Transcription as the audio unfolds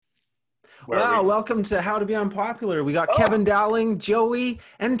Where are Wow, we? welcome to How to Be Unpopular. We got Oh, Kevin Dowling, Joey,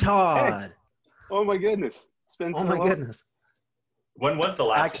 and hey. Todd. Oh my goodness. It's been Oh so my long. goodness. When was the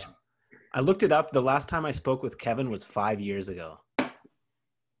last Actually, one? I looked it up. The last time I spoke with Kevin was 5 years ago.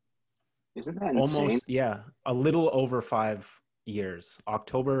 Isn't that insane? Almost, yeah, a little over 5 years.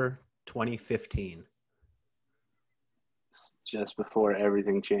 October 2015. It's just before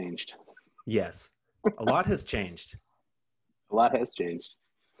everything changed. Yes, a lot has changed. A lot has changed.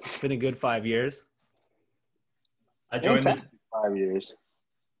 It's been a good 5 years. I joined Fantastic 5 years.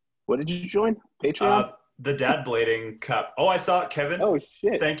 What did you join? the Patreon? the Dad Blading Cup. Oh, I saw it, Kevin. Oh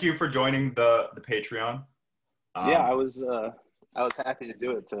shit. Thank you for joining the Patreon. Yeah, I was happy to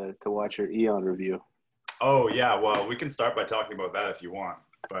do it to watch your Eon review. Oh yeah, well we can start by talking about that if you want.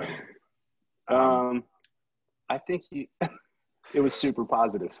 But I think it was super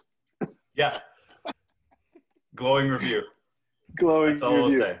positive. yeah, glowing review. Glowing That's all I'll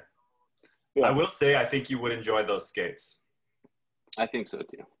review. say. Yeah, I will say I think you would enjoy those skates. I think so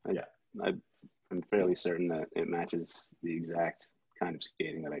too. Yeah. I'm fairly certain that it matches the exact kind of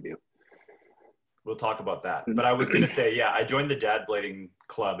skating that I do. We'll talk about that. But I was gonna say, yeah, I joined the Dad Blading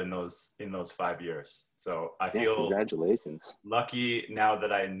Club in those 5 years. So I Yeah, feel congratulations. lucky now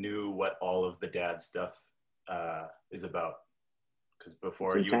that I knew what all of the dad stuff is about. Because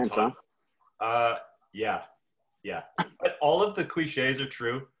before It's you intense, talk, yeah. But all of the cliches are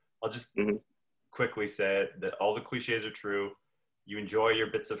true. I'll just quickly say it, that all the cliches are true. You enjoy your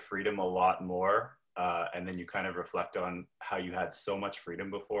bits of freedom a lot more, and then you kind of reflect on how you had so much freedom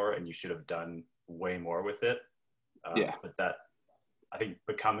before, and you should have done way more with it. But that, I think,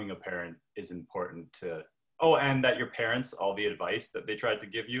 becoming a parent is important to. Oh, and that your parents, all the advice that they tried to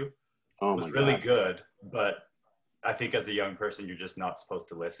give you was really good. But I think as a young person, you're just not supposed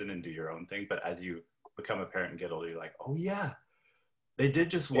to listen and do your own thing. But as you become a parent and get older, you're like, oh yeah, they did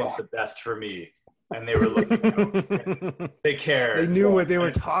just want the best for me. And they were looking out. They cared. They knew what they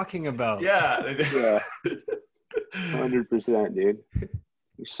were talking about. Yeah. 100%, dude.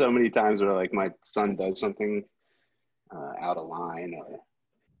 There's so many times where like my son does something out of line or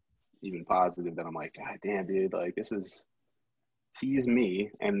even positive that I'm like, God damn, dude, like he's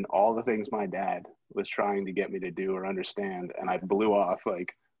me and all the things my dad was trying to get me to do or understand, and I blew off,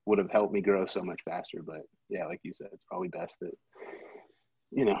 like would have helped me grow so much faster. But yeah, like you said, it's probably best that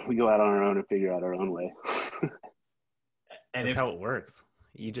we go out on our own and figure out our own way. And that's how it works.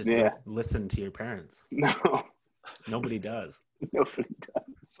 You just Yeah. don't listen to your parents. No, Nobody does. nobody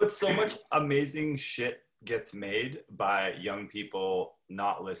does. But so much amazing shit gets made by young people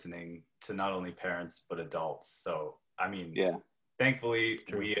not listening to not only parents but adults. So I mean, thankfully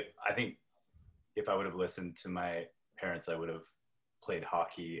I think if I would have listened to my parents, I would have played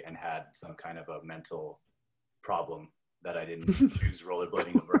hockey and had some kind of a mental problem that I didn't choose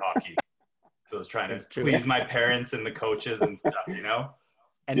rollerblading over hockey. So I was trying to please my parents and the coaches and stuff,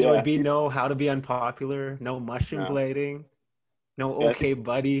 And there would be no How to Be Unpopular, no mushroom blading, no Okay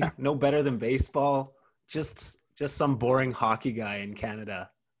Buddy, no Better Than Baseball, just some boring hockey guy in Canada.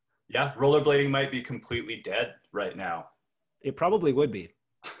 Yeah, rollerblading might be completely dead right now. It probably would be.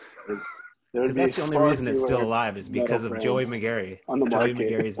 Because that's the only reason it's still alive is because of Joey McGarry. Joey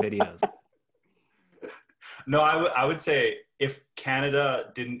McGarry's videos. No, I would say if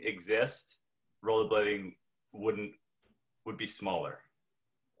Canada didn't exist, rollerblading would be smaller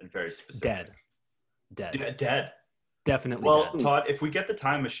and very specific. Dead. Yeah, dead. Definitely well, dead. Todd, if we get the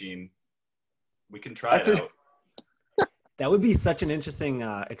time machine, we can try it out. That would be such an interesting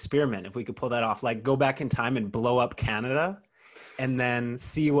experiment if we could pull that off. Like go back in time and blow up Canada and then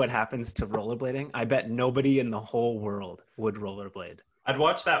see what happens to rollerblading. I bet nobody in the whole world would rollerblade. I'd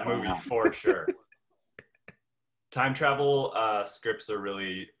watch that movie for sure. Time travel scripts are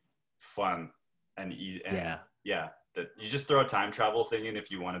really fun and easy. Yeah. That you just throw a time travel thing in if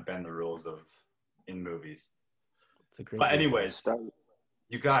you want to bend the rules in movies. It's a great. But anyways,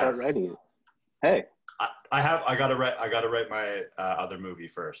 you guys start writing it. Hey, I gotta write my other movie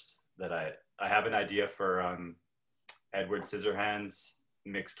first. That I have an idea for Edward Scissorhands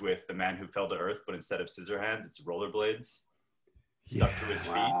mixed with The Man Who Fell to Earth, but instead of Scissorhands, it's rollerblades stuck to his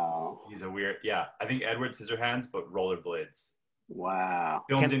feet. Wow. He's a weird. Yeah, I think Edward Scissorhands, but rollerblades. Wow.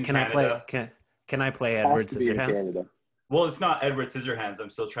 Filmed in Canada. Can I play Edward Scissorhands? Well, it's not Edward Scissorhands. I'm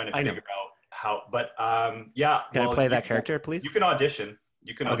still trying to figure out how. But yeah. Can I play that character, please? You can audition.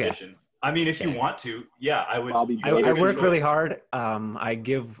 Okay. I mean, if you want to, yeah, I would. I work really hard. I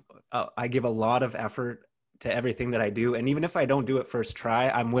give a lot of effort to everything that I do, and even if I don't do it first try,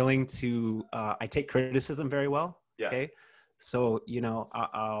 I'm willing to. I take criticism very well. Yeah. Okay, so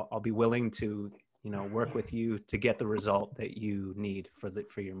I'll be willing to work with you to get the result that you need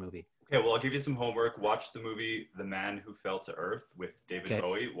for your movie. Okay, well, I'll give you some homework. Watch the movie The Man Who Fell to Earth with David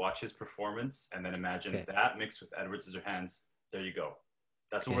Bowie. Watch his performance, and then imagine that mixed with Edward Scissorhands. There you go.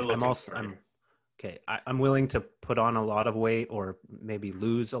 That's what we're looking for. I'm willing to put on a lot of weight or maybe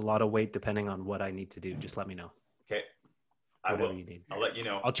lose a lot of weight depending on what I need to do. Just let me know. Okay. Whatever you need. I'll let you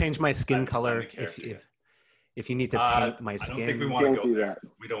know. I'll change my skin color if you need to paint my skin. I don't think we want to go there.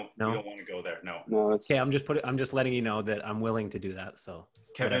 We don't want to go there. No. Okay, I'm just letting you know that I'm willing to do that. So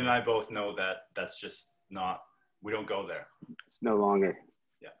Kevin and I both know that that's just not, we don't go there. It's no longer.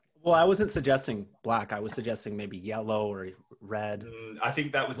 Yeah. Well, I wasn't suggesting black. I was suggesting maybe yellow or red. I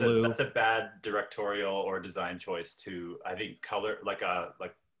think that's a bad directorial or design choice to, I think color, like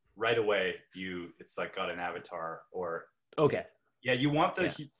right away, it's like got an avatar or. Okay. Yeah, you want the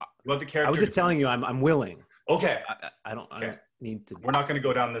character. I was just telling you, I'm willing. Okay. I don't need to. We're not going to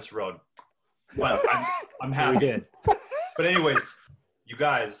go down this road. But I'm happy. We did. But anyways, you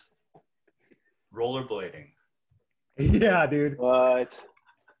guys, rollerblading. Yeah, dude. What?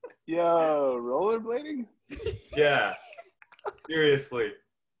 Yo, rollerblading? Yeah. Seriously.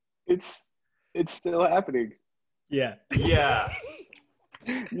 It's still happening. Yeah. Yeah.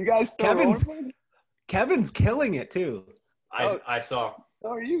 You guys still rollerblading? Kevin's killing it too. I saw.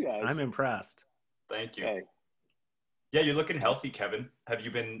 How are you guys? I'm impressed. Thank you. Hey. Yeah, you're looking healthy, Kevin. Have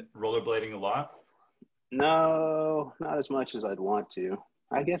you been rollerblading a lot? No, not as much as I'd want to.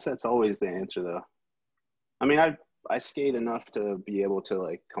 I guess that's always the answer, though. I mean, I skate enough to be able to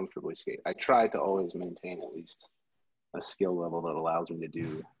like comfortably skate. I try to always maintain at least a skill level that allows me to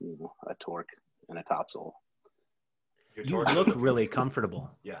do a torque and a topsoul. You look really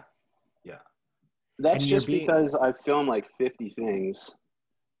comfortable. Yeah. That's just because I film like 50 things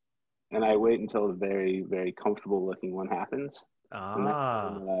and I wait until the very, very comfortable looking one happens. And then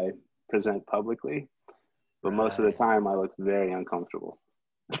I present publicly. But most of the time I look very uncomfortable.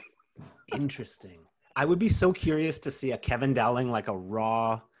 Interesting. I would be so curious to see a Kevin Dowling, like a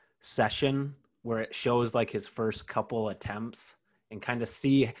raw session where it shows like his first couple attempts and kind of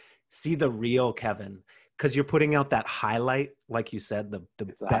see the real Kevin. Because you're putting out that highlight, like you said, the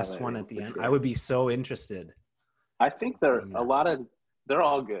best one at the end. Sure. I would be so interested. I think they're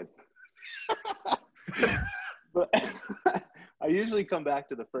all good. But I usually come back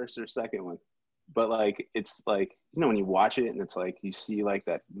to the first or second one. But like, it's like, when you watch it and it's like, you see like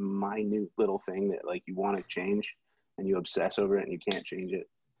that minute little thing that like you want to change and you obsess over it and you can't change it.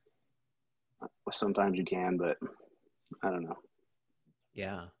 Sometimes you can, but I don't know.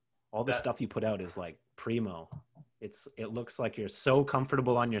 Yeah. All the stuff you put out is like primo. It looks like you're so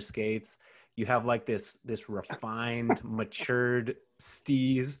comfortable on your skates. You have like this refined, matured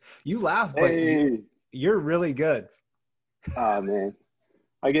steez. You laugh, but you're really good. Oh man.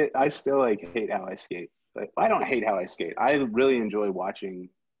 I still like hate how I skate. Like, I don't hate how I skate. I really enjoy watching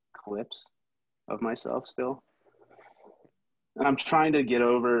clips of myself still. And I'm trying to get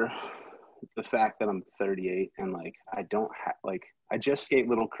over the fact that I'm 38 and like I don't have I just skate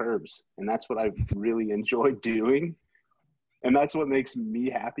little curbs, and that's what I really enjoy doing, and that's what makes me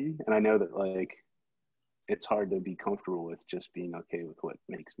happy. And I know that like it's hard to be comfortable with just being okay with what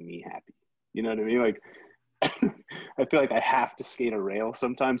makes me happy. You know what I mean? Like I feel like I have to skate a rail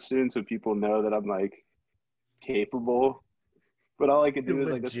sometime soon so people know that I'm like capable. But all I can do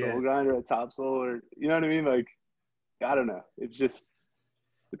is like a soul grind or a topsoul, or you know what I mean? Like I don't know. It's just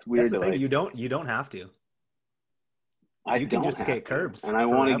weird. That's the thing. Like, you don't have to. You can just skate curbs, and I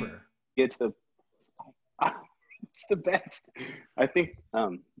want to get to the. It's the best. I think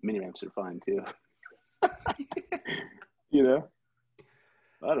mini ramps are fine too. I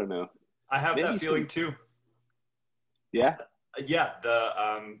don't know. I have that feeling too. Yeah. Yeah.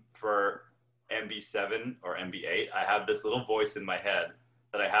 For MB7 or MB8, I have this little voice in my head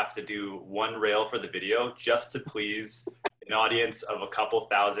that I have to do one rail for the video just to please an audience of a couple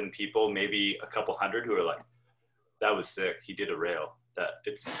thousand people, maybe a couple hundred, who are like, that was sick. He did a rail. That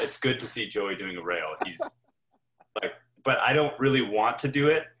it's good to see Joey doing a rail. He's like, but I don't really want to do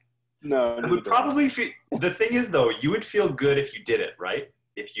it. No. I would probably feel, the thing is though, you would feel good if you did it, right?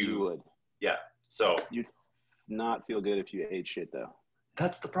 If you would. Yeah. So you'd not feel good if you ate shit though.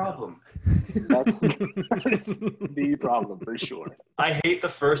 That's the problem. That's the problem for sure. I hate the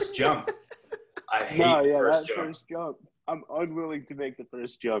first jump. I hate the first jump. I'm unwilling to make the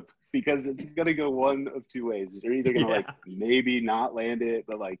first jump because it's going to go one of two ways. You're either going to like maybe not land it,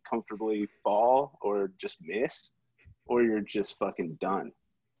 but like comfortably fall or just miss, or you're just fucking done.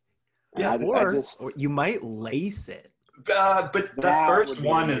 Yeah, or you might lace it. But the first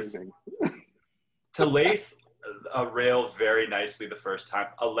one is to lace a rail very nicely the first time.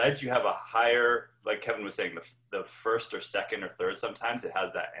 A ledge, you have a higher like Kevin was saying, the first or second or third, sometimes it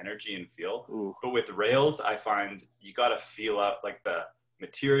has that energy and feel. Ooh. But with rails, I find you got to feel out like the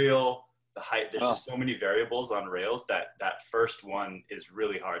material, the height. There's just so many variables on rails that first one is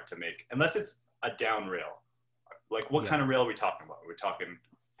really hard to make, unless it's a down rail. Like what kind of rail are we talking about? We're talking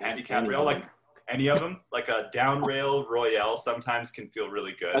handicap rail, like any of them. Like a down rail Royale sometimes can feel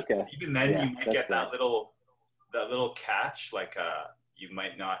really good. Okay. Even then, you might get that little catch, like you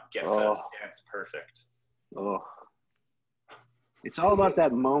might not get the stance perfect. Oh, it's all about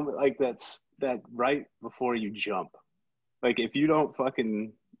that moment, like that right before you jump. Like if you don't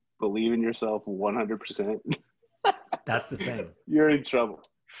fucking believe in yourself 100%, that's the thing. You're in trouble.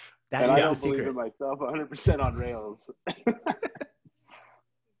 That and is I don't the believe secret. in myself 100% on rails.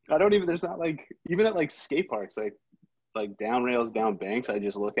 I don't even. There's not like even at like skate parks, like down rails, down banks. I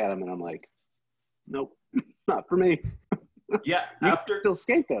just look at them and I'm like, nope, not for me. Yeah, you after still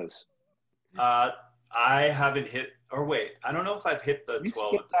skate those. I haven't hit. Or wait, I don't know if I've hit the you 12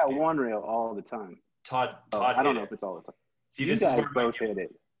 skate at the that skate. one rail all the time. Todd I don't know if it's all the time. See, you this guys is where both hit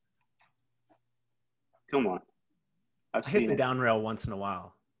it. Come on, I hit the down rail once in a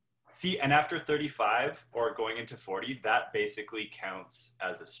while. See, and after 35 or going into 40, that basically counts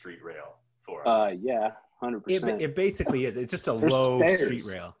as a street rail for us. Yeah, 100%. It basically is. It's just a low street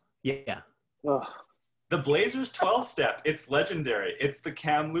rail. Yeah. Ugh. The Blazers 12-step. It's legendary. It's the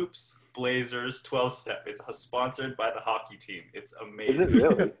Kamloops Blazers 12-step. It's sponsored by the hockey team. It's amazing. Is it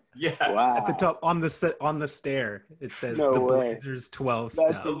really? Yes. Wow. At the top on the stair, it says No the way. Blazers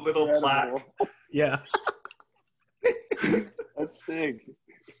 12-step. That's a little plaque. Yeah. That's sick.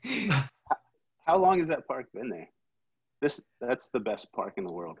 How long has that park been there? That's the best park in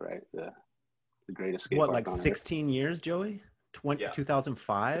the world, right? The greatest skate park like on 16 Earth. years, Joey?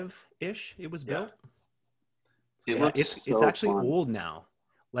 2005-ish it was built. It's actually old now.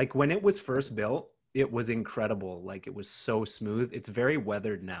 Like when it was first built, it was incredible. Like it was so smooth. It's very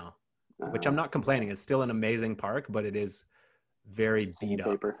weathered now, which I'm not complaining. It's still an amazing park, but it is very beat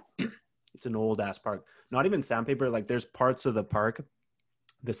up. It's an old ass park. Not even sandpaper. Like there's parts of the park,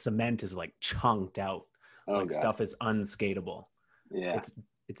 the cement is like chunked out. Stuff is unskateable. Yeah.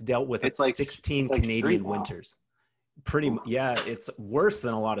 It's dealt with it's like 16 Canadian winters. It's worse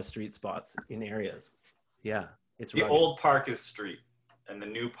than a lot of street spots in areas. Yeah. It's the rugged. old park is street and the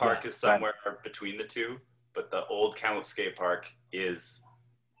new park is somewhere between the two, but the old Kamloops skate park it's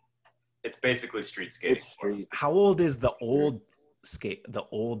basically street skating. How old is the old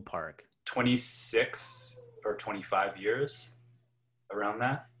park? 26 or 25 years, around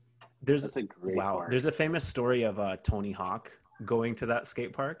that. That's a great park. There's a famous story of Tony Hawk going to that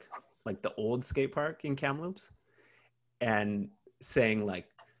skate park, like the old skate park in Kamloops, and saying like,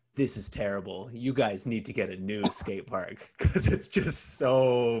 this is terrible. You guys need to get a new skate park because it's just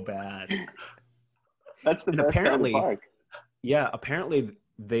so bad. That's the best kind of park. Yeah, apparently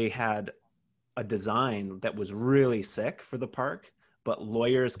they had a design that was really sick for the park, but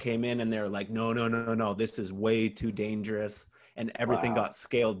lawyers came in and they're like, no, this is way too dangerous, and everything got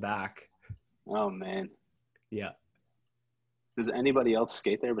scaled back. Oh man. Yeah. Does anybody else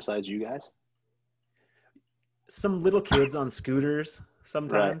skate there besides you guys? Some little kids on scooters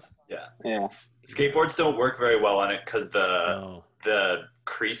sometimes. Right. Yeah. Skateboards don't work very well on it because the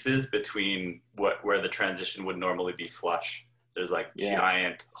creases between where the transition would normally be flush, there's like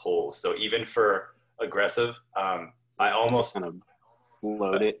giant holes. So even for aggressive, I almost kind of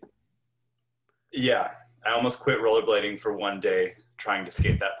load it. Yeah, I almost quit rollerblading for one day trying to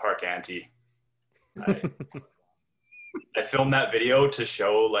skate that park ante. I filmed that video to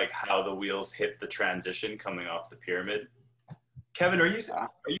show like how the wheels hit the transition coming off the pyramid. Kevin, are you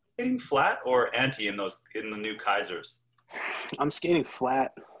skating flat or ante in the new Kaisers? I'm skating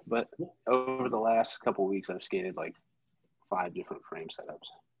flat, but over the last couple of weeks, I've skated like 5 different frame setups.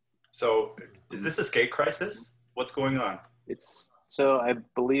 So, is this a skate crisis? What's going on? So I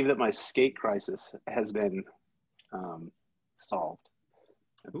believe that my skate crisis has been solved.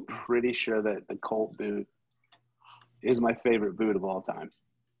 I'm pretty sure that the Colt boot is my favorite boot of all time.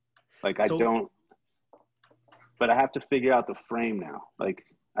 Like but I have to figure out the frame now. Like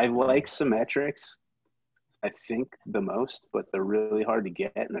I like symmetrics, I think the most, but they're really hard to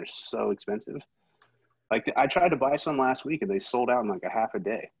get and they're so expensive. Like I tried to buy some last week and they sold out in like a half a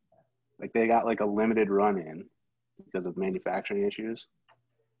day. Like they got like a limited run in because of manufacturing issues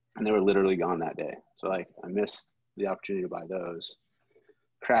and they were literally gone that day. So like I missed the opportunity to buy those,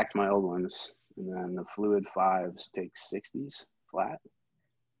 cracked my old ones, and then the Fluid 5s take 60s flat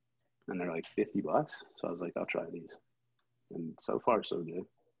and they're like $50. So I was like, I'll try these. And so far so good.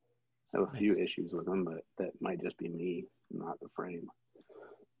 I have a few issues with them, but that might just be me, not the frame.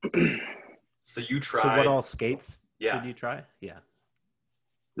 So you So tried. what all skates Yeah. did you try? Yeah.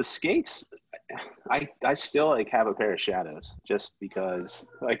 The skates, I still like have a pair of Shadows just because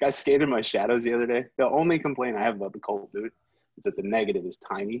like I skated my Shadows the other day. The only complaint I have about the Colt boot is that the negative is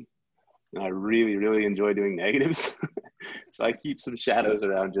tiny, and I really, really enjoy doing negatives. So I keep some Shadows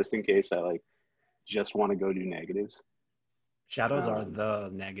around just in case I like just want to go do negatives. Shadows are the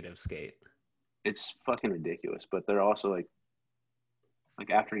negative skate. It's fucking ridiculous, but they're also like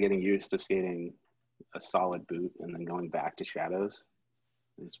after getting used to skating a solid boot and then going back to Shadows,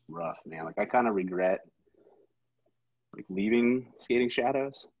 it's rough, man. Like I kind of regret like leaving skating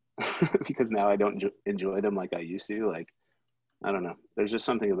Shadows because now I don't enjoy them like I used to. Like I don't know. There's just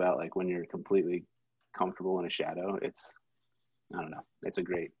something about like when you're completely comfortable in a Shadow. I don't know. It's a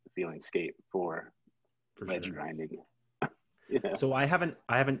great feeling skate for ledge sure. grinding. Yeah. So I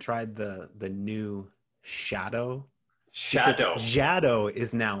haven't tried the new Shadow. Shadow. Shadow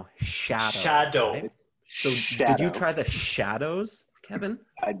is now Shadow. Shadow. Right? So Shadow. did you try the Shadows, Kevin?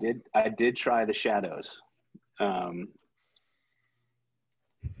 I did try the Shadows.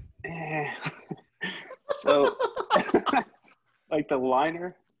 So like the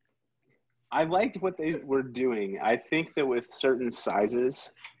liner, I liked what they were doing. I think that with certain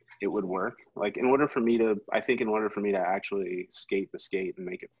sizes it would work. Like in order for me to actually skate the skate and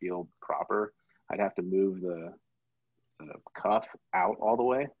make it feel proper, I'd have to move the cuff out all the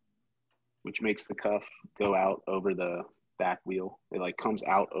way, which makes the cuff go out over the back wheel. It like comes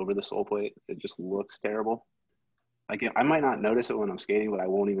out over the sole plate. It just looks terrible. Like I might not notice it when I'm skating, but I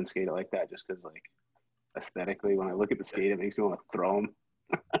won't even skate it like that just because like aesthetically, when I look at the skate, it makes me want to throw them.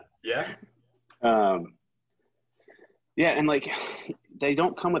 Yeah. Yeah, and like they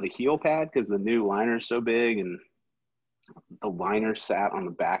don't come with a heel pad because the new liner is so big, and the liner sat on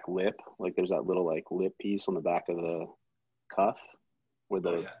the back lip. Like there's that little like lip piece on the back of the cuff where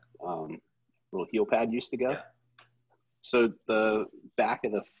the little heel pad used to go. Yeah. So the back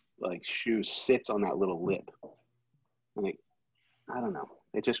of the like shoe sits on that little lip, and I don't know.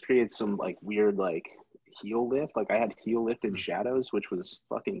 It just creates some like weird like heel lift. Like I had heel lift in Shadows, which was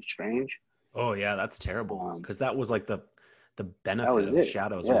fucking strange. Oh yeah, that's terrible. Because that was like the benefit of it.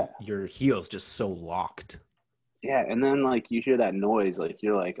 Shadows. Yeah. Was your heel's just so locked. Yeah, and then like you hear that noise, like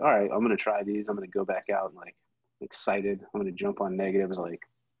you're like, all right, I'm gonna try these. I'm gonna go back out and like excited. I'm gonna jump on negatives like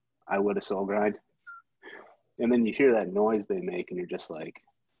I would a soul grind. And then you hear that noise they make, and you're just like,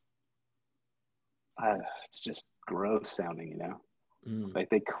 it's just gross sounding, you know? Like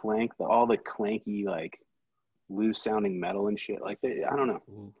they clank, all the clanky like loose sounding metal and shit. Like I don't know.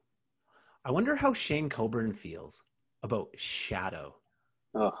 Ooh. I wonder how Shane Coburn feels about Shadow.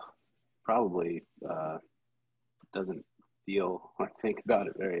 Oh, probably doesn't feel or think about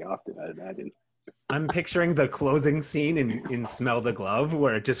it very often, I'd imagine. I'm picturing the closing scene in Smell the Glove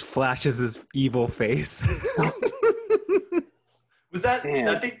where it just flashes his evil face. Was that? Man.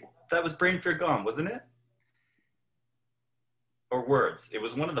 I think that was Brain Fear Gone, wasn't it? Or Words. It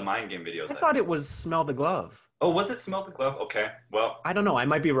was one of the Mind Game videos. I thought it was Smell the Glove. Oh, was it Smell the Glove? Okay. Well, I don't know. I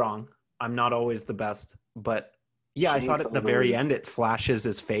might be wrong. I'm not always the best, but yeah, Shane I thought at the very end it flashes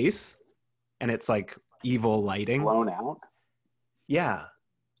his face, and it's like evil lighting. Blown out. Yeah.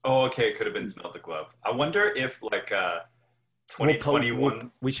 Oh, okay. It could have been Smell the Glove. I wonder if like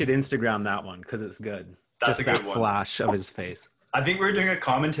 2021. We should Instagram that one because it's good. That's just a good that one. flash of his face. I think we were doing a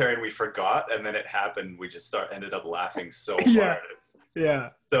commentary and we forgot, and then it happened. We just ended up laughing so hard. Yeah. Yeah.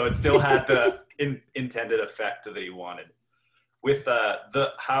 So it still had the intended effect that he wanted. With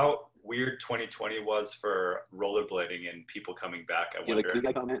how weird 2020 was for rollerblading and people coming back, I wonder.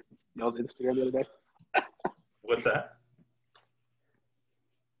 Like, comment y'all's Instagram the other day. What's that?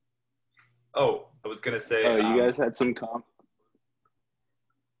 Oh, I was gonna say. Oh, you guys had some comp.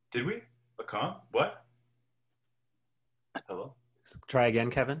 Did we? A comp? What? Hello? Try again,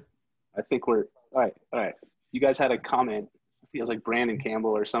 Kevin. I think we're all right. You guys had a comment. It feels like Brandon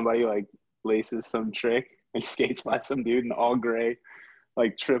Campbell or somebody like laces some trick and skates by some dude in all gray,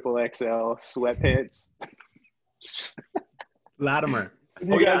 like triple XL sweatpants. Latimer.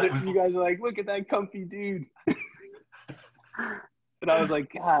 You guys are like, look at that comfy dude. And I was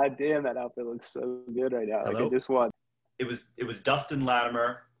like, God damn, that outfit looks so good right now. Hello? Like I just want. It was Dustin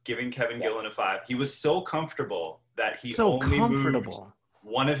Latimer giving Kevin Gillen a 5. He was so comfortable that he only moved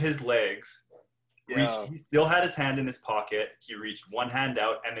one of his legs. He still had his hand in his pocket. He reached one hand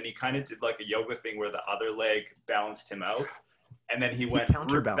out, and then he kind of did like a yoga thing where the other leg balanced him out. And then he went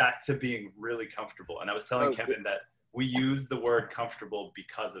back to being really comfortable. And I was telling Kevin that we used the word comfortable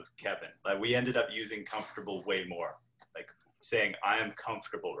because of Kevin. Like we ended up using comfortable way more. Like saying, I am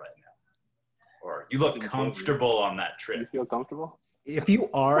comfortable right now. Or you look comfortable on that trip. You feel comfortable? if you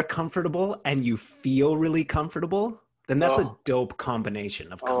are comfortable and you feel really comfortable, then that's a dope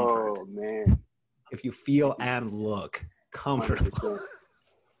combination of comfort. Oh man, If you feel and look comfortable. 100%.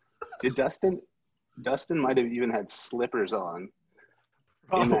 Did Dustin might have even had slippers on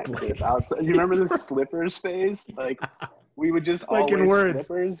in that Probably. clip outside. You remember the slippers phase? Like we would just all Like in wear words.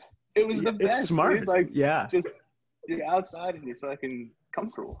 slippers. It was the best. It's smart. Dude. Like yeah. just you're outside and you're fucking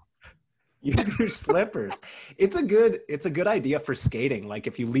comfortable. You have your slippers. It's a good idea for skating. Like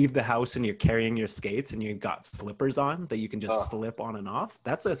if you leave the house and you're carrying your skates and you got slippers on that you can just slip on and off.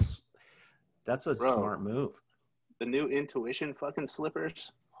 That's a smart move. The new Intuition fucking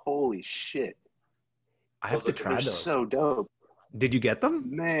slippers. Holy shit. I have to try those. So dope. Did you get them?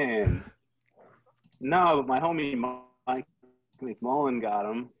 Man. No, but my homie Mike McMullen got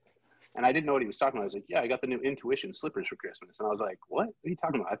them. And I didn't know what he was talking about. I was like, yeah, I got the new Intuition slippers for Christmas. And I was like, what are you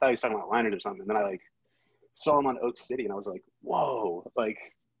talking about? I thought he was talking about liners or something. And then I like saw them on Oak City and I was like, whoa, like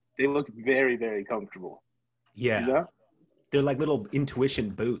they look very, very comfortable. Yeah. You know? They're like little Intuition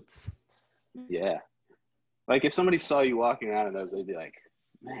boots. Yeah. Like if somebody saw you walking around in those, they'd be like,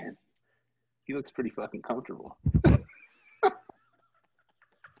 man, he looks pretty fucking comfortable.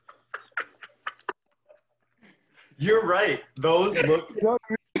 You're right. Those look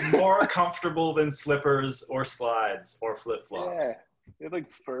more comfortable than slippers or slides or flip-flops. Yeah. They have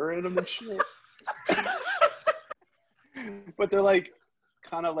like fur in them and shit. But they're like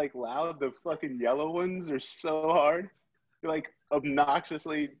kind of like loud. The fucking yellow ones are so hard. You're like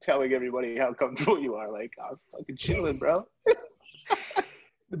obnoxiously telling everybody how comfortable you are. Like, I'm fucking chilling, bro.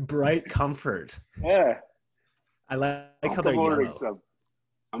 Bright comfort. Yeah. I like how they're yellow. Some.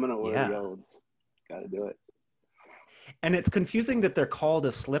 I'm going to order those. Got to do it. And it's confusing that they're called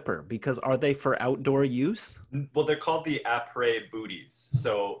a slipper because are they for outdoor use? Well, they're called the après booties.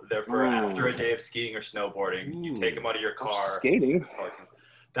 So they're for after a day of skiing or snowboarding. Ooh. You take them out of your car. Skating?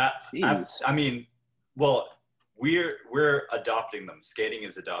 I mean, well, we're adopting them. Skating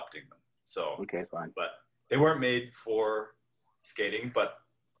is adopting them. So okay, fine. But they weren't made for skating, but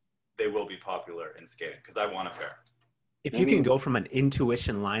they will be popular in skating because I want a pair. If you can go from an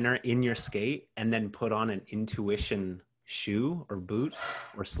Intuition liner in your skate and then put on an Intuition shoe or boot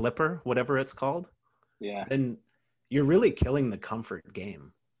or slipper, whatever it's called, then you're really killing the comfort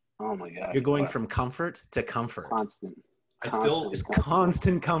game. Oh my God. You're going from comfort to comfort. Constant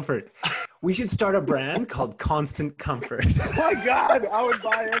comfort. We should start a brand called Constant Comfort. Oh my God, I would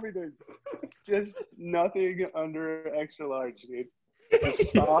buy everything. Just nothing under extra large, dude. The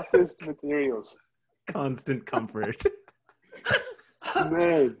softest materials. Constant comfort.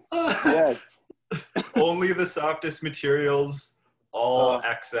 Man, yeah. Only the softest materials, all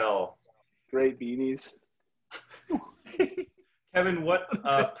XL. Great beanies. Kevin, what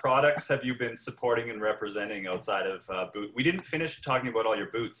products have you been supporting and representing outside of boot? We didn't finish talking about all your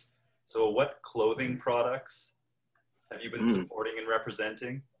boots. So what clothing products have you been supporting and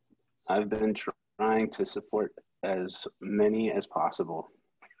representing? I've been trying to support as many as possible.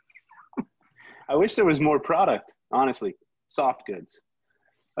 I wish there was more product, honestly. Soft goods.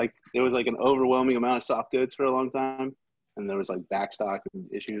 Like there was like an overwhelming amount of soft goods for a long time. And there was like backstock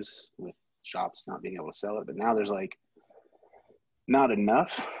issues with shops not being able to sell it. But now there's like not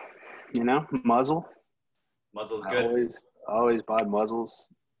enough, you know, muzzle. Muzzle's good. I always buy Muzzle's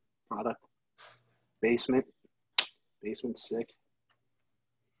product. Basement's sick.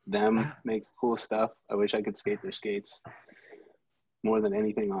 Them makes cool stuff. I wish I could skate their skates more than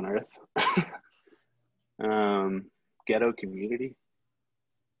anything on earth. Ghetto Community.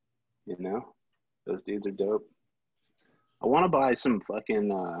 You know, those dudes are dope. I want to buy some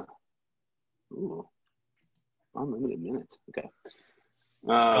fucking unlimited minutes. Okay.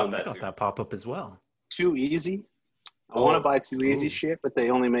 I got that pop up as well. Too Easy. I want to buy Too Easy shit, but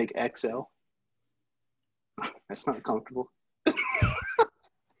they only make XL. That's not comfortable.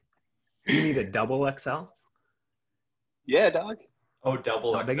 You need a double XL? Yeah, dog. Oh,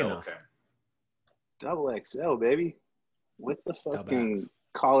 double Not XL. big enough. Okay. Double XL, baby. With the fucking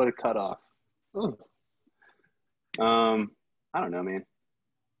collar cut off. Ugh. I don't know, man.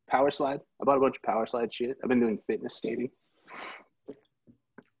 Power slide. I bought a bunch of power slide shit. I've been doing fitness skating.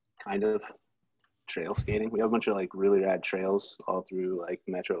 Kind of. Trail skating. We have a bunch of like really rad trails all through like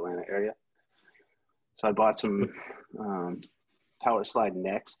Metro Atlanta area. So I bought some power slide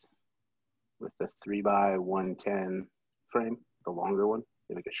next with the 3x110 frame, the longer one.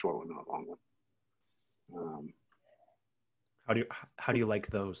 They make a short one, not a long one. How do you like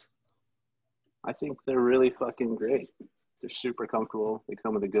those? I think they're really fucking great. They're super comfortable. They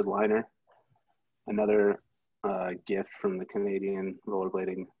come with a good liner. Another gift from the Canadian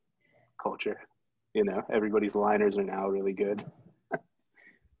rollerblading culture. You know, everybody's liners are now really good.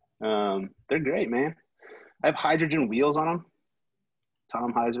 They're great, man. I have hydrogen wheels on them.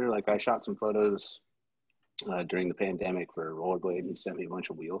 Tom Heiser, like I shot some photos during the pandemic for Rollerblade, and he sent me a bunch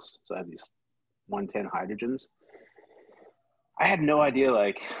of wheels. So I have these 110 hydrogens. I had no idea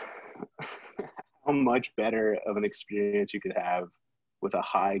like how much better of an experience you could have with a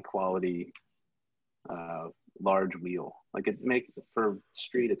high quality large wheel. Like it make for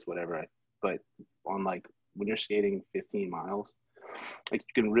street it's whatever, but on like when you're skating 15 miles, like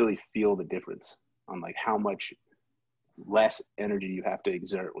you can really feel the difference on like how much less energy you have to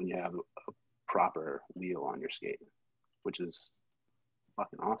exert when you have a proper wheel on your skate, which is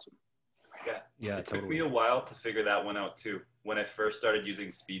fucking awesome. Yeah, it took totally. me a while to figure that one out too. When I first started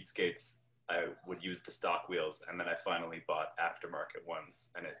using speed skates, I would use the stock wheels, and then I finally bought aftermarket ones,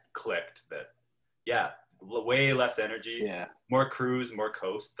 and it clicked that, yeah, way less energy, Yeah, more cruise, more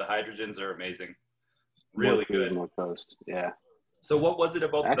coast. The hydrogens are amazing, really more cruise, good. more coast. Yeah, So what was it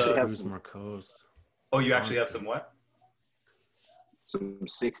about I actually the? have Cruise more coast. Oh, you actually have Awesome. some what? some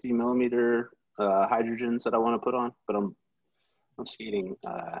 60 millimeter hydrogens that I want to put on, but I'm skating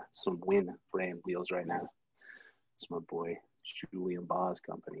some Win brand wheels right now. It's my boy Julian Baugh's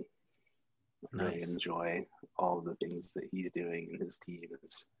company. I really Nice. enjoy all of the things that he's doing, and his team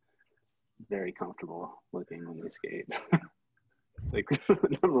is very comfortable looking when they skate. It's like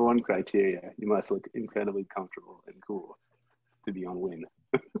number one criteria. You must look incredibly comfortable and cool to be on Win.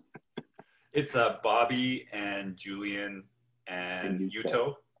 It's Bobby and Julian and And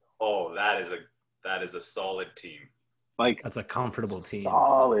Yuto. Oh, that is a solid team. Like That's a comfortable team.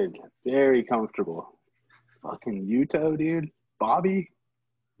 solid, very comfortable. Fucking Yuto, dude. Bobby,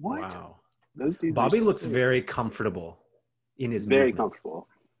 what? Wow. Those dudes. Bobby are looks sick. very comfortable in his very movements. comfortable.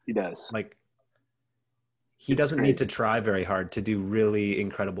 He does. Like he It's doesn't need to crazy. try very hard to do really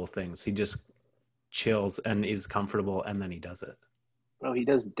incredible things. He just chills and is comfortable, and then he does it. Bro, he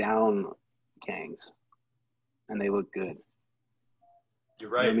does down kangs, and they look good. You're You know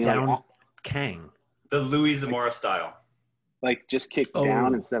what I right. mean? Down Like, Kang. The Louis Zamora style. like just kick Oh.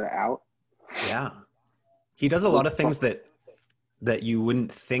 down instead of out. Yeah. He does a lot Looks of things that you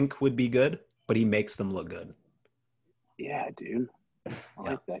wouldn't think would be good, but he makes them look good. Yeah, dude. I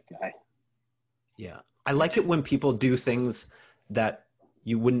like that guy. Yeah. I like it when people do things that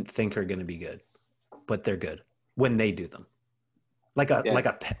you wouldn't think are going to be good, but they're good when they do them. Like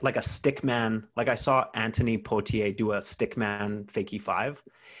a stick man. Like I saw Anthony Potier do a stick man fakie 5,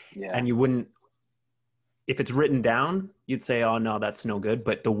 Yeah. and you wouldn't, if it's written down, you'd say, oh no, that's no good.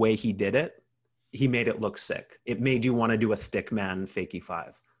 But the way he did it, he made it look sick. It made you want to do a stick man fakie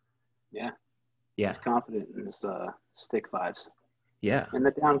 5. Yeah. Yeah. He's confident in his stick fives Yeah. and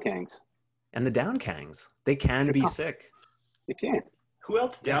the down kangs. And the down kangs, they can They're be tough. sick. You can't. Who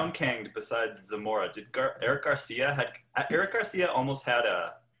else down kanged besides Zamora? Did Eric Garcia Eric Garcia almost had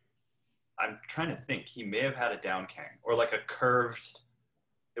a? I'm trying to think. He may have had a down kang or like a curved.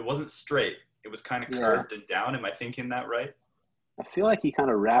 It wasn't straight. It was kind of curved and down. Am I thinking that right? I feel like he kind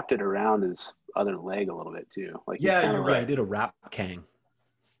of wrapped it around his other leg a little bit too. Like Yeah, kinda you're like Yeah, I did a rap kang.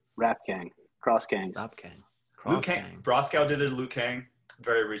 wrap kang, cross kangs. Rap kang. Liu Cross Kang. kang. Broskow did it. Liu Kang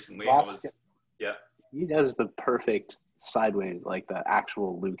very recently. Yeah. He does the perfect sideways, like the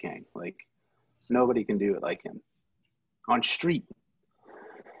actual Liu Kang. Like nobody can do it like him on street.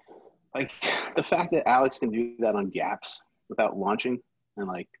 Like the fact that Alex can do that on gaps without launching and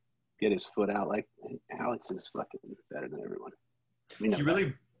like get his foot out, like Alex is fucking better than everyone. We know He that.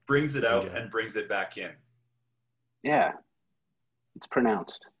 really brings it out Yeah. and brings it back in. Yeah, it's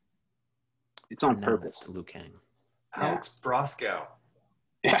pronounced. It's on purpose. Liu Kang. Yeah. Alex Broskow.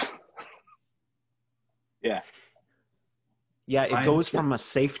 Yeah. Yeah. Yeah, it Ryan goes Smith. from a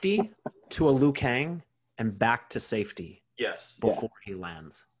safety to a Liu Kang and back to safety Yes. Yeah. before he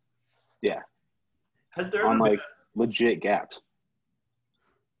lands. Yeah. Has there On ever been like legit gaps.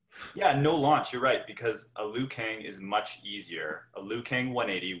 Yeah, no launch. You're right, because a Liu Kang is much easier. A Liu Kang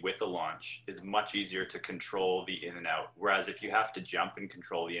 180 with a launch is much easier to control the in and out. Whereas if you have to jump and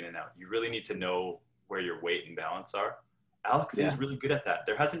control the in and out, you really need to know where your weight and balance are. Alex Yeah. is really good at that.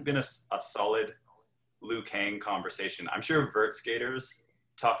 There hasn't been a solid Liu Kang conversation. I'm sure vert skaters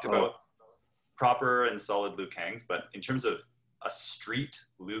talked about proper and solid Liu Kangs, but in terms of a street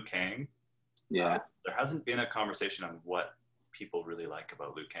Liu Kang, Yeah. there hasn't been a conversation on what people really like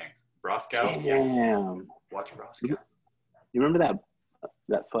about Liu Kangs. Broskow, Damn. watch Broskow. You remember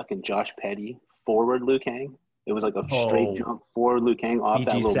that fucking Josh Petty forward Liu Kang? It was like a straight Oh. jump forward Liu Kang off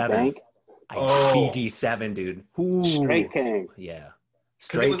that little BG7. bank. BG7, dude. Ooh. Straight Kang. Yeah. it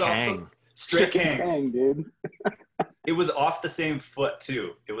Straight was off the- Kang. Straight Kang. dude. It was off the same foot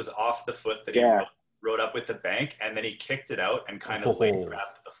too. It was off the foot that he Yeah. rode. rode up with the bank, and then he kicked it out and kind of leg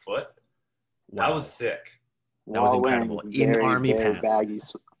grabbed the foot. Wow. That was sick. That was incredible. In army pants. Baggy,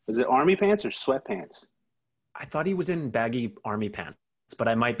 is it army pants or sweatpants? I thought he was in baggy army pants, but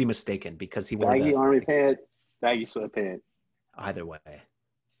I might be mistaken because he wore baggy army pant, baggy sweatpant. Either way,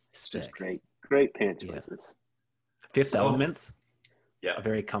 it's just great pant choices. Fifth Elements, yeah, a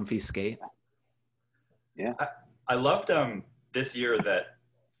very comfy skate. Yeah, I loved this year that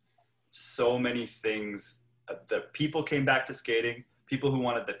so many things. The people came back to skating. People who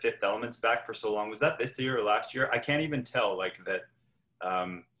wanted the Fifth Elements back for so long. Was that this year or last year? I can't even tell. Like that.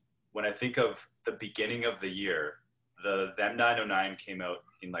 When I think of the beginning of the year, the Them 909 came out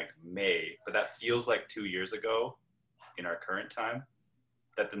in like May, but that feels like 2 years ago in our current time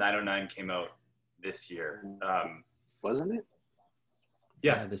that the 909 came out this year. Wasn't it?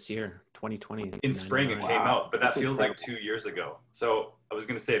 Yeah, this year, 2020. In spring it came out, but that feels like 2 years ago. So I was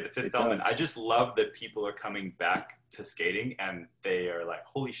going to say the Fifth Element, I just love that people are coming back to skating and they are like,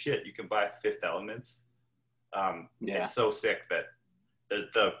 holy shit, you can buy Fifth Elements. It's so sick that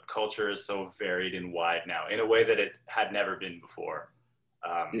the culture is so varied and wide now in a way that it had never been before.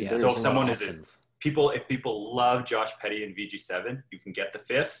 So if someone if people love Josh Petty and VG7, you can get the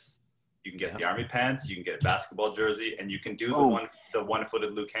Fifths, you can get the army pants, you can get a basketball jersey, and you can do the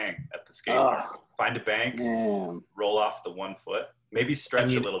one-footed Liu Kang at the skate park. Find a bank, roll off the 1 foot, maybe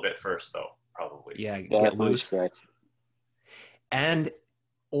stretch a little bit first though, probably. Yeah, get loose. Stretch. And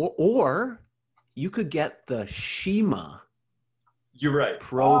or you could get the Shima. You're right.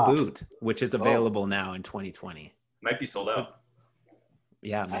 Pro boot, which is available now in 2020. Might be sold out.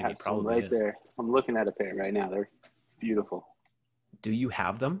 Yeah, maybe probably right there. I'm looking at a pair right now. They're beautiful. Do you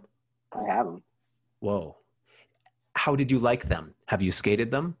have them? I have them. Whoa. How did you like them? Have you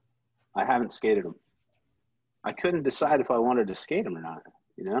skated them? I haven't skated them. I couldn't decide if I wanted to skate them or not.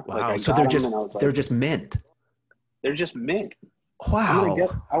 You know? Wow. Like so they're just mint. They're just mint. Wow.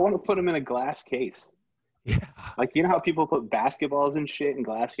 I want to put them in a glass case. Yeah. Like, you know how people put basketballs and shit in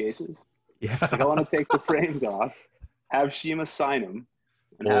glass cases? Yeah. Like, I want to take the frames off, have Shima sign them,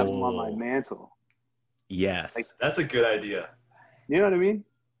 and have them on my mantle. Yes. Like, that's a good idea. You know what I mean?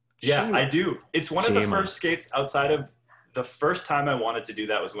 Yeah, Shima. I do. It's one of the first skates outside of the first time I wanted to do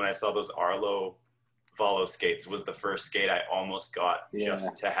that was when I saw those Arlo Volo skates was the first skate I almost got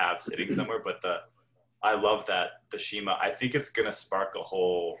just to have sitting somewhere. But I love that, the Shima. I think it's going to spark a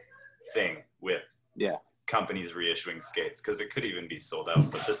whole thing with companies reissuing skates because it could even be sold out.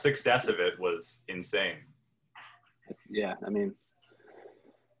 But the success of it was insane. Yeah, I mean,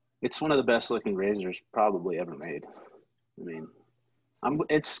 it's one of the best looking razors probably ever made. I mean,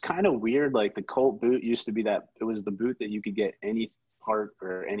 it's kind of weird. Like the Colt boot used to be it was the boot that you could get any part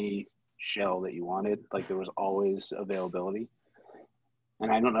or any shell that you wanted. Like there was always availability.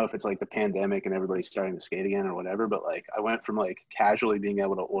 And I don't know if it's like the pandemic and everybody's starting to skate again or whatever, but like I went from like casually being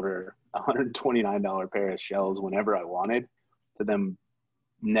able to order $129 pair of shells whenever I wanted to them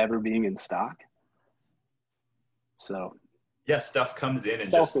never being in stock. So yeah, stuff comes in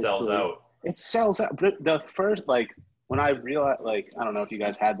and just sells out. It sells out. But the first, like when I realized, like, I don't know if you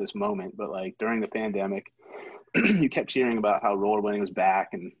guys had this moment, but like during the pandemic, you kept hearing about how rollerblading was back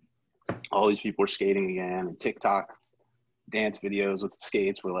and all these people were skating again, and TikTok dance videos with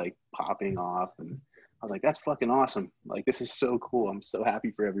skates were like popping off, and I was like, that's fucking awesome. Like, this is so cool. I'm so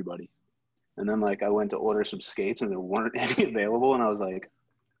happy for everybody. And then like I went to order some skates and there weren't any available, and I was like,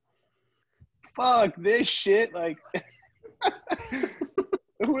 fuck this shit. Like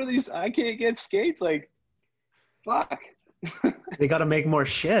who are these? I can't get skates. Like, fuck. They got to make more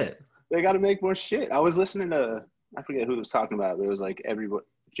shit. They got to make more shit. I was listening to, I forget who was talking about it, but it was like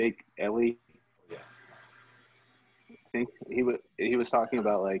Jake Ellie. Yeah. I think he was talking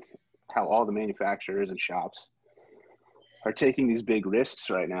about like how all the manufacturers and shops are taking these big risks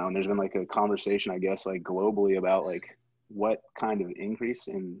right now. And there's been like a conversation, I guess, like globally about like what kind of increase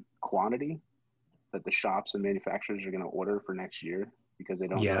in quantity that the shops and manufacturers are going to order for next year because they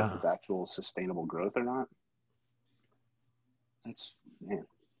don't know if it's actual sustainable growth or not. That's, man,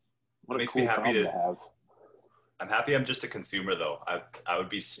 what makes cool me happy to have. I'm happy I'm just a consumer though. I would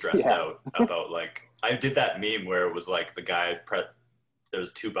be stressed out about like, I did that meme where it was like the guy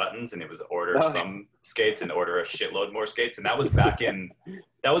there's 2 buttons and it was order some skates and order a shitload more skates. And that was back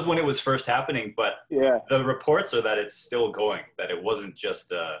that was when it was first happening. But the reports are that it's still going, that it wasn't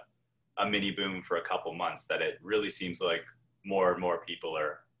just a mini boom for a couple months, that it really seems like more and more people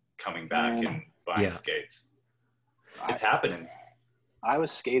are coming back and buying skates. It's happening. I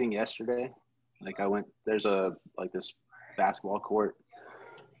was skating yesterday. Like there's this basketball court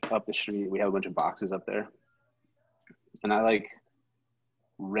up the street. We have a bunch of boxes up there. And I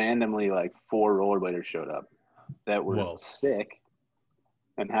randomly like 4 rollerbladers showed up that were sick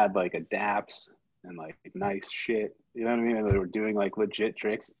and had like adapts and like nice shit. You know what I mean? And they were doing like legit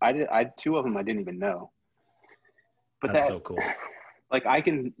tricks. I 2 of them I didn't even know. But that's so cool. Like I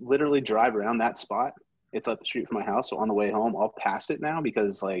can literally drive around that spot. It's up the street from my house. So on the way home, I'll pass it now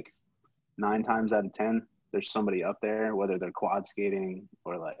because like 9 times out of 10, there's somebody up there, whether they're quad skating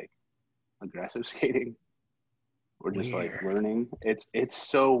or like aggressive skating or just like learning. It's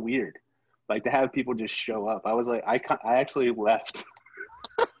so weird. Like to have people just show up. I was like, I actually left.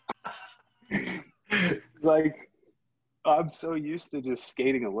 Like I'm so used to just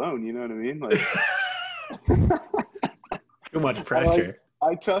skating alone. You know what I mean? Like too much pressure.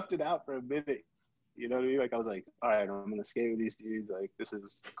 I toughed it out for a minute. You know what I mean? Like I was like, all right, I'm gonna skate with these dudes. Like this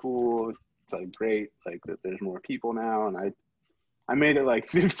is cool. It's like great. Like that there's more people now, and I made it like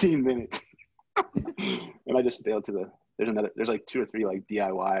 15 minutes, and I just failed to there's like 2 or 3 like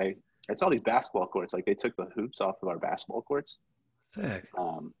DIY. It's all these basketball courts. Like they took the hoops off of our basketball courts. Sick.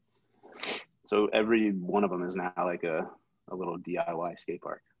 So every one of them is now like a little DIY skate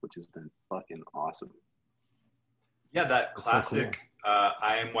park, which has been fucking awesome. Yeah, that classic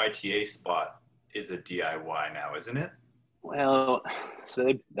IMYTA spot is a DIY now, isn't it? Well,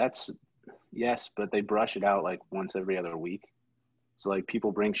 so yes, but they brush it out like once every other week. So like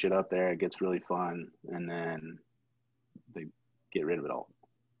people bring shit up there, it gets really fun, and then they get rid of it all,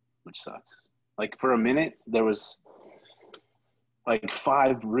 which sucks. Like for a minute, there was like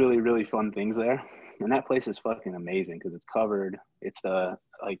 5 really, really fun things there. And that place is fucking amazing because it's covered. It's the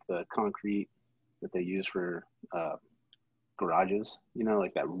concrete that they use for garages, you know,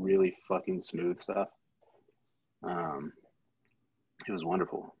 like that really fucking smooth stuff. It was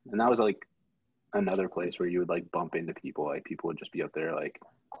wonderful. And that was like another place where you would like bump into people. Like people would just be up there like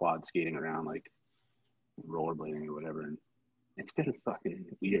quad skating around, like rollerblading or whatever. And it's been fucking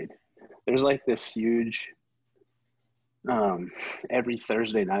weird. There's like this huge every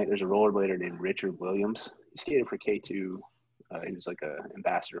Thursday night there's a rollerblader named Richard Williams. He skated for K2. He was like a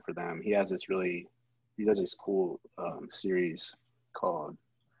ambassador for them. He does this cool series called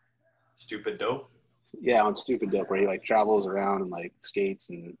Stupid Dope. Yeah, on Stupid Dope, where he like travels around and like skates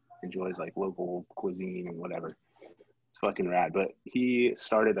and enjoys like local cuisine and whatever. It's fucking rad. But he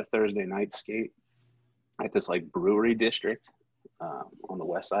started a Thursday night skate at this like brewery district on the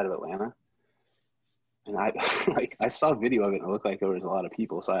west side of Atlanta. And I saw a video of it and it looked like there was a lot of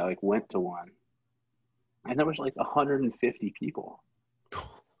people. So I like went to one and there was like 150 people.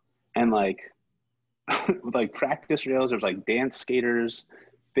 And like like practice rails, there's like dance skaters,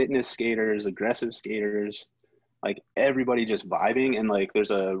 fitness skaters, aggressive skaters, like everybody just vibing. And like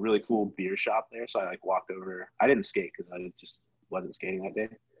there's a really cool beer shop there. So I like walked over. I didn't skate because I just wasn't skating that day.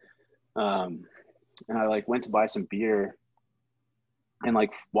 And I like went to buy some beer. And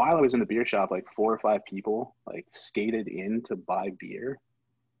like while I was in the beer shop, like 4 or 5 people like skated in to buy beer,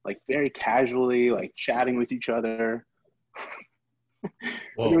 like very casually, like chatting with each other.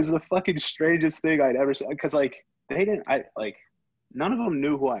 It was the fucking strangest thing I'd ever seen. Because like none of them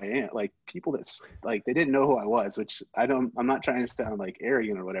knew who I am. Like people that like they didn't know who I was, which I'm not trying to sound like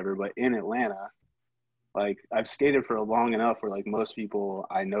arrogant or whatever, but in Atlanta, like I've skated for long enough where like most people,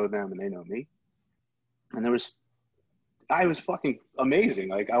 I know them and they know me. And I was fucking amazing.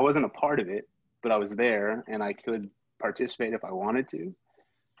 Like I wasn't a part of it, but I was there and I could participate if I wanted to.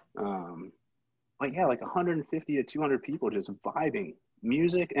 But yeah, like 150 to 200 people just vibing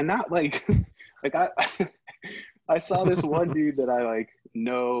music and not like, like I saw this one dude that I like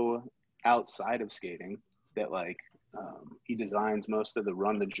know outside of skating that like, he designs most of the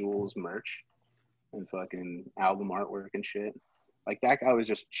Run the Jewels merch and fucking album artwork and shit. Like that guy was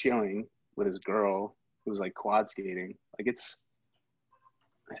just chilling with his girl who was like quad skating. Like it's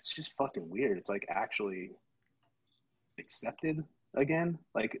just fucking weird. It's like actually accepted again.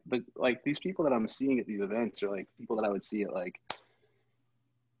 Like these people that I'm seeing at these events are like people that I would see at like,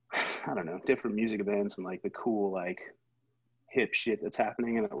 I don't know, different music events and like the cool like hip shit that's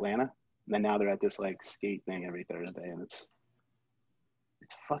happening in Atlanta. And then now they're at this like skate thing every Thursday, and it's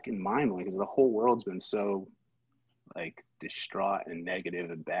fucking mind-blowing because the whole world's been so like distraught and negative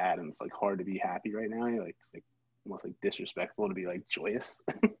and bad, and it's like hard to be happy right now. Like it's like almost like disrespectful to be like joyous.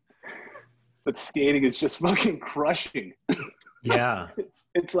 But skating is just fucking crushing. Yeah.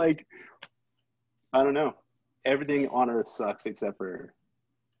 It's like, I don't know. Everything on earth sucks except for,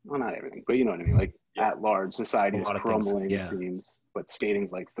 well, not everything, but you know what I mean? Like at large, society is crumbling, it seems, but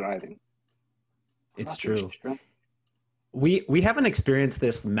skating's like thriving. It's true. We haven't experienced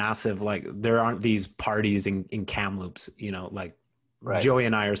this massive, like there aren't these parties in Kamloops, you know, like right. Joey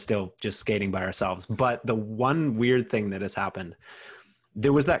and I are still just skating by ourselves. But the one weird thing that has happened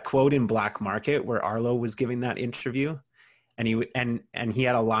There was that quote in Black Market where Arlo was giving that interview, and he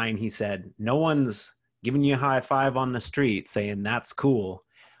had a line. He said, "No one's giving you a high five on the street saying that's cool."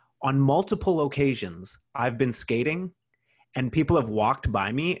 On multiple occasions, I've been skating, and people have walked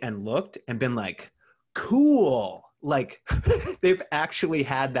by me and looked and been like, "Cool!" Like they've actually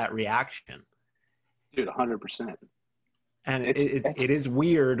had that reaction. Dude, 100%. And it is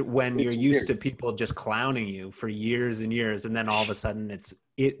weird when you're used to people just clowning you for years and years, and then all of a sudden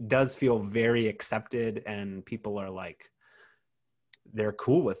it does feel very accepted, and people are like, they're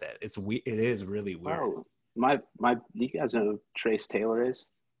cool with it. It is really weird. Oh, you guys know who Trace Taylor is?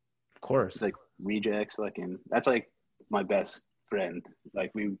 Of course. It's like Rejects, that's like my best friend. Like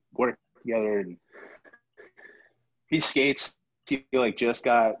we work together, and he skates. He like just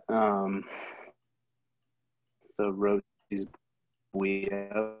got the Rosie's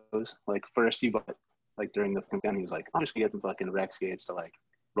Buios. Like first he bought, like during the campaign, he was like, I'm just gonna get some fucking rec skates to like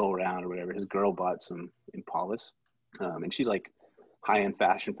roll around or whatever. His girl bought some Impalas, and she's like high-end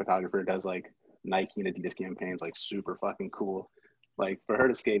fashion photographer, does like Nike and Adidas campaigns, like super fucking cool. Like for her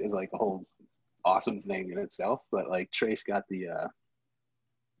to skate is like a whole awesome thing in itself. But like Trace got he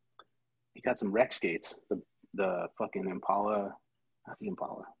got some rec skates, the fucking Impala, not the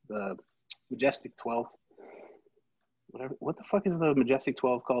Impala, the Majestic 12. What the fuck is the Majestic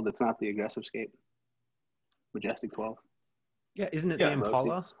 12 called? It's not the aggressive skate. Majestic 12. Yeah, isn't it the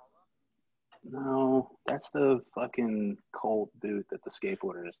Impala? Rosie's. No, that's the fucking Colt boot that the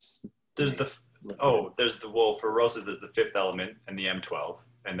skateboarders. There's the for Roses. There's the Fifth Element and the M12,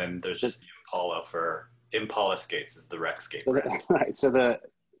 and then there's just the Impala for Impala skates is the rec skate. Right. So the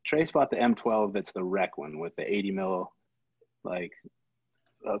Trace bought the M12. That's the rec one with the 80 mil, like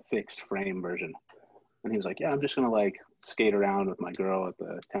a fixed frame version. And he was like, yeah, I'm just going to like skate around with my girl at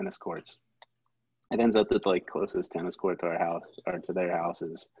the tennis courts. It ends up that like closest tennis court to our house or to their house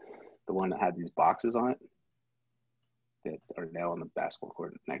is the one that had these boxes on it that are now on the basketball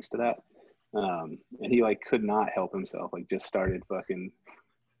court next to that. And he like could not help himself. Like just started fucking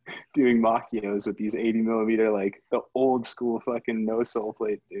doing Machios with these 80 millimeter, like the old school fucking no sole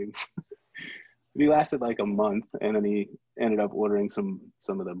plate dudes. He lasted like a month, and then he ended up ordering some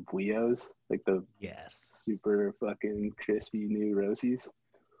of the Buios, like the super fucking crispy new Rosies.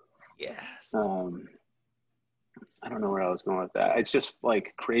 Yes. I don't know where I was going with that. It's just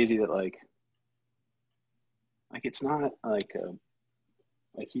like crazy that like it's not like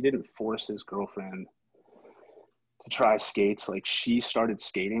he didn't force his girlfriend to try skates. Like she started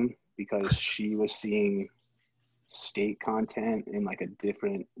skating because she was seeing skate content in like a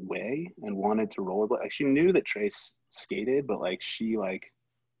different way and wanted to rollerblade. Like she knew that Trace skated, but like she like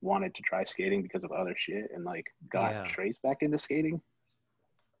wanted to try skating because of other shit and like got Trace back into skating.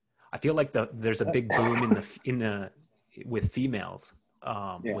 I feel like there's a big boom with females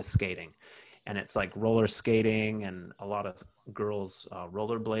with skating, and it's like roller skating and a lot of girls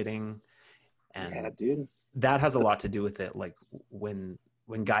rollerblading, and dude, that has a lot to do with it. Like when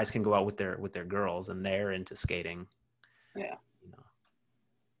guys can go out with their girls and they're into skating. Yeah.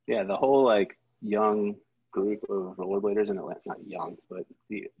 Yeah, the whole like young group of rollerbladers in Atlanta, not young, but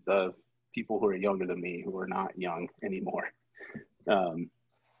the people who are younger than me who are not young anymore.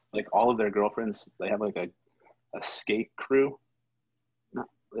 Like all of their girlfriends, they have like a skate crew.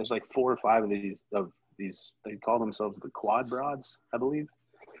 There's like 4 or 5 of these. They call themselves the Quad Broads, I believe.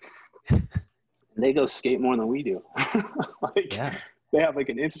 And they go skate more than we do. They have like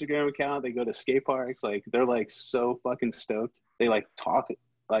an Instagram account. They go to skate parks. Like they're like so fucking stoked. They like talk,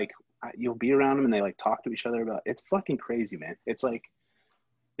 like you'll be around them and they like talk to each other about. It's fucking crazy, man. It's like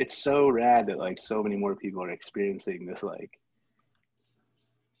it's so rad that like so many more people are experiencing this like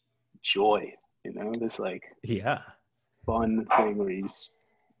joy, this like fun thing where you just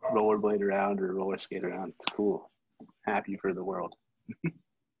rollerblade around or roller skate around. It's cool. Happy for the world.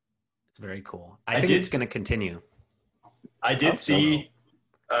 It's very cool. I think it's going to continue. I did see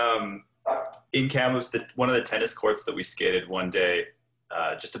in Kamloops one of the tennis courts that we skated one day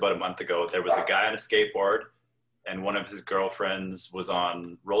just about a month ago. There was a guy on a skateboard, and one of his girlfriends was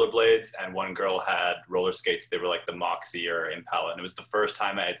on rollerblades, and one girl had roller skates. They were like the Moxie or Impala, and it was the first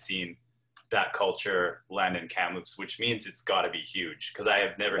time I had seen that culture land in Kamloops, which means it's got to be huge because I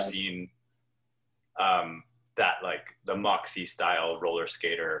have never seen that like the Moxie style roller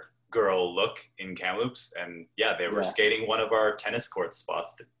skater girl look in Kamloops. And they were skating one of our tennis court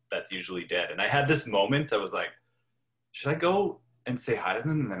spots that's usually dead. And I had this moment, I was like, should I go and say hi to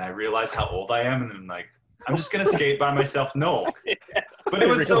them? And then I realized how old I am, and then like, I'm just gonna skate by myself. No, but it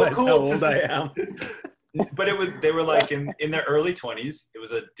was so cool to see. But they were like in their early 20s. It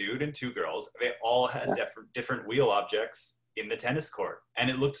was a dude and 2 girls. They all had different wheel objects, in the tennis court. And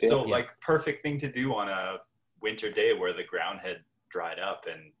it looked so Yeah. like perfect thing to do on a winter day where the ground had dried up.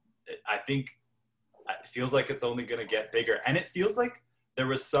 And I think it feels like it's only going to get bigger. And it feels like there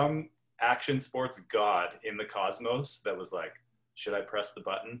was some action sports god in the cosmos that was like, should I press the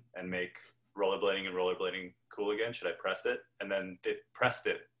button and make rollerblading cool again? Should I press it? And then they pressed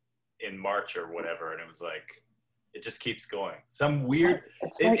it in March or whatever. And it was like, it just keeps going. Some weird,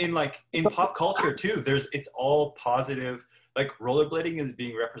 in pop culture too, it's all positive. Like rollerblading is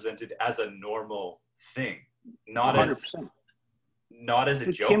being represented as a normal thing, not 100%. as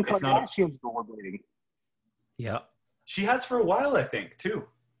a joke. Kim It's not Kardashian's rollerblading. Yeah. She has for a while, I think, too.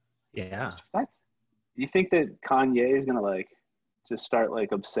 Yeah. You think that Kanye is gonna like just start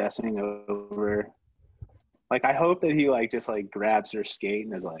like obsessing over? Like, I hope that he like just like grabs her skate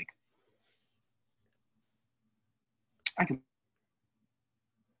and is like, I can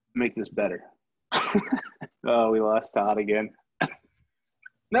make this better. Oh, we lost Todd again.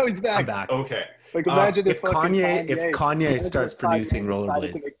 No, he's back. I'm back. Okay. Like, imagine If Kanye starts producing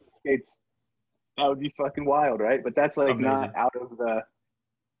rollerblades, to make skates, that would be fucking wild, right? But that's like Amazing. not out of the.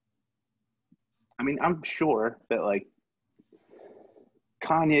 I mean, I'm sure that like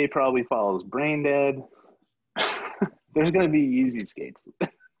Kanye probably follows Brain Dead. There's gonna be easy skates.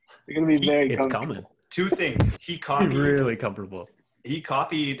 They're gonna be very. It's coming. Two things. He copied. Really comfortable. He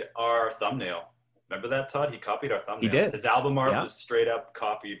copied our thumbnail. Remember that, Todd? He copied our thumbnail. He did. His album art Yeah. was straight up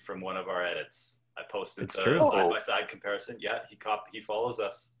copied from one of our edits. I posted It's the true. side-by-side comparison. Yeah, he follows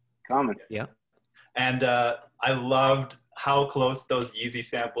us. Common. Yeah. And I loved how close those Yeezy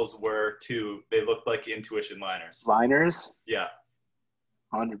samples were to, they looked like Intuition liners. Liners, Yeah.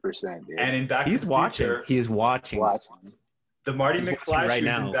 100%, dude. And in Back to He's the watching. Future, He's watching. the Marty He's McFly watching right shoes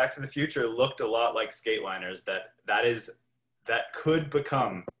now. in Back to the Future looked a lot like skate liners that could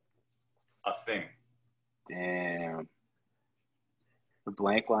become a thing. Damn. The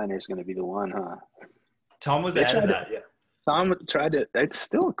blank liner is going to be the one, huh? Tom was They ahead of tried that, yeah. Tom tried to. It's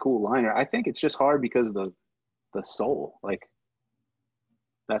still a cool liner. I think it's just hard because of the sole. Like,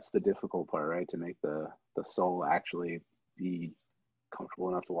 that's the difficult part, right? To make the sole actually be comfortable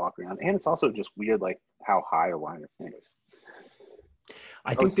enough to walk around. And it's also just weird, like how high a liner thing is.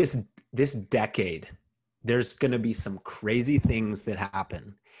 I think this decade, there's gonna be some crazy things that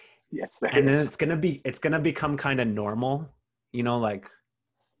happen. Yes, there And then is. it's gonna become kind of normal, like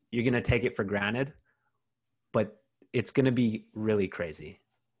you're gonna take it for granted, but it's gonna be really crazy.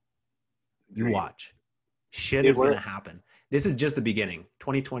 You watch. Shit is gonna happen. This is just the beginning.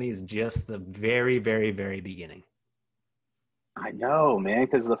 2020 is just the very, very, very beginning. I know, man,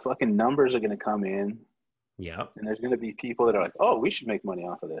 because the fucking numbers are going to come in. Yep. And there's going to be people that are like, oh, we should make money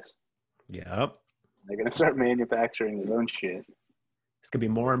off of this. Yep. They're going to start manufacturing their own shit. It's gonna be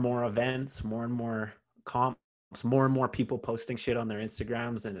more and more events, more and more comps, more and more people posting shit on their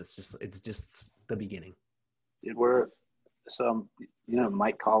Instagrams, and it's just the beginning. Dude,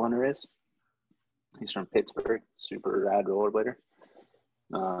 Mike Colliner is. He's from Pittsburgh, super rad rollerblader.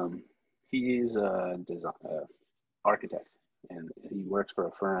 He's a architect, and he works for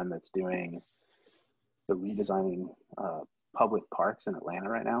a firm that's doing the redesigning public parks in Atlanta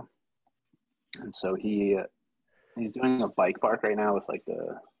right now. And so he's doing a bike park right now with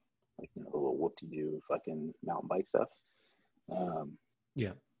the little whoop-de-doo fucking mountain bike stuff.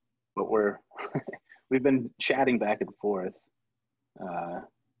 Yeah. But we've been chatting back and forth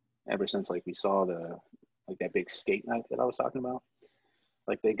ever since we saw that big skate night that I was talking about.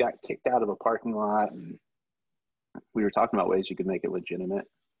 Like, they got kicked out of a parking lot, and we were talking about ways you could make it legitimate.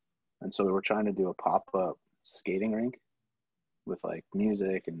 And so we were trying to do a pop-up skating rink with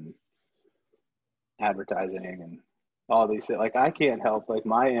music and advertising and all these things. I can't help,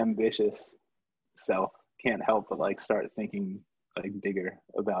 my ambitious self can't help but start thinking bigger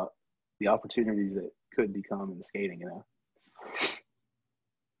about the opportunities that could become in skating,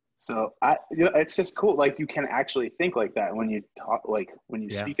 So it's just cool. You can actually think like that when you talk, when you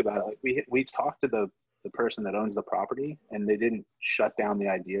speak about it. We talked to the person that owns the property, and they didn't shut down the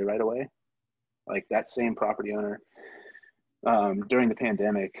idea right away. That same property owner, during the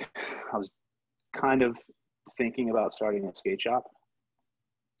pandemic, I was kind of thinking about starting a skate shop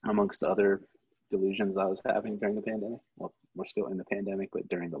amongst other delusions I was having during the pandemic. Well, we're still in the pandemic, but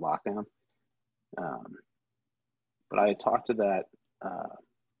during the lockdown. But I had talked to that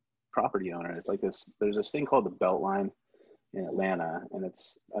property owner. It's there's this thing called the Beltline in Atlanta, and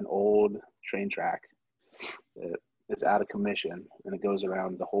it's an old train track that is out of commission, and it goes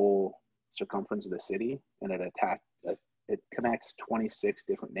around the whole circumference of the city, and it connects 26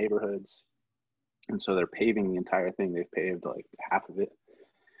 different neighborhoods. And so they're paving the entire thing. They've paved half of it,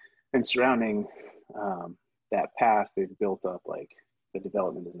 and surrounding that path they've built up, like the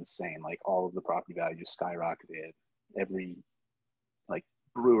development is insane. Like all of the property values skyrocketed. Every like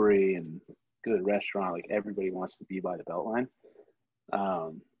brewery and good restaurant, like everybody wants to be by the Beltline.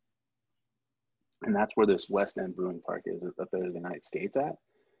 And that's where this West End Brewing Park is, that Thursday night skates at.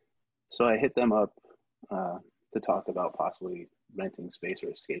 So I hit them up to talk about possibly renting space for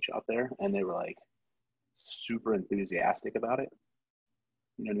a skate shop there, and they were like super enthusiastic about it.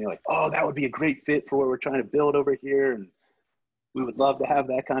 You know what I mean? Like, oh, that would be a great fit for what we're trying to build over here, and we would love to have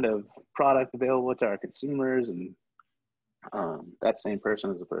that kind of product available to our consumers. And that same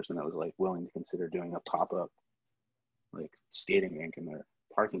person is the person that was like willing to consider doing a pop-up like skating rink in their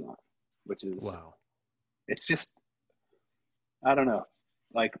parking lot, which is Wow. It's just, I don't know.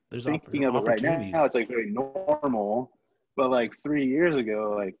 Like There's thinking of it right now, it's like very normal. But like 3 years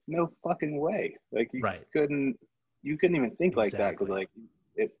ago, like no fucking way. Like you couldn't even think like that, because like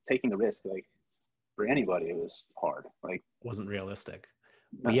taking the risk, like for anybody, it was hard. Like wasn't realistic.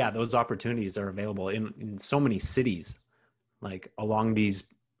 But yeah, those opportunities are available in so many cities, like along these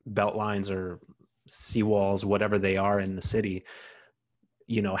belt lines or seawalls, whatever they are in the city.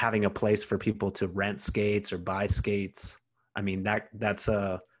 You know, having a place for people to rent skates or buy skates. I mean, that's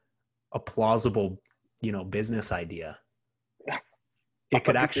a plausible, you know, business idea. It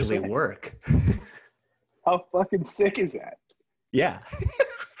could actually work. How fucking sick is that? Yeah.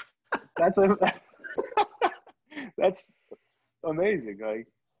 That's amazing. Like,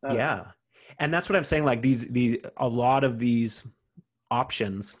 yeah. And that's what I'm saying. Like a lot of these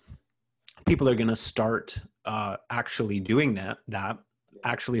options, people are going to start actually doing that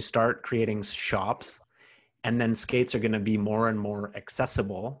actually start creating shops, and then skates are going to be more and more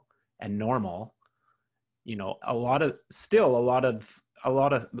accessible and normal. You know, a lot of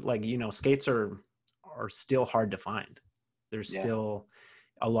like, you know, skates are still hard to find. There's still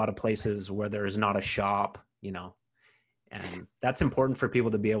a lot of places where there is not a shop, you know, and that's important for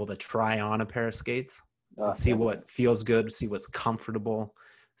people to be able to try on a pair of skates and see what feels good, see what's comfortable,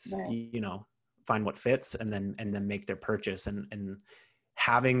 you know, find what fits, and then make their purchase. And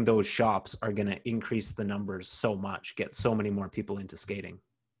having those shops are going to increase the numbers so much, get so many more people into skating.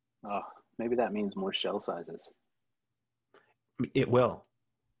 Oh, maybe that means more shell sizes. It will,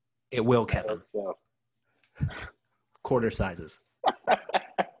 Kevin. So quarter sizes.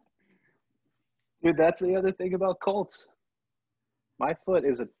 Dude, that's the other thing about Colts. My foot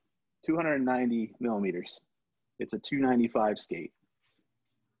is a 290 millimeters. It's a 295 skate.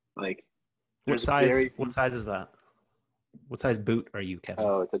 Like, what size is that? What size boot are you, Kevin?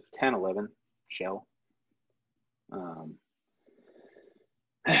 Oh, it's a 10-11 shell.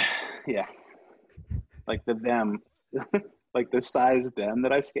 Yeah. Like like the size them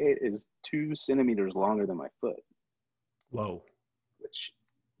that I skate is 2 centimeters longer than my foot. Whoa. Which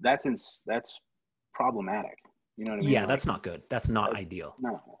that's problematic. You know what I mean? Yeah, like, that's not good. That's not ideal.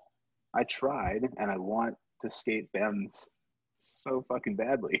 No. I tried, and I want to skate them so fucking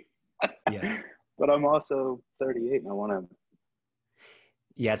badly. Yeah. But I'm also 38, and I want to.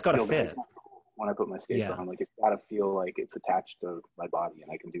 Yeah, it's got to fit. When I put my skates on, like it's got to feel like it's attached to my body,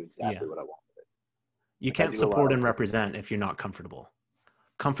 and I can do exactly what I want with it. You can't support and represent if you're not comfortable.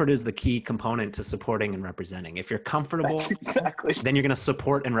 Comfort is the key component to supporting and representing. If you're comfortable, then you're going to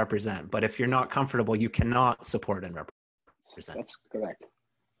support and represent. But if you're not comfortable, you cannot support and represent. That's correct.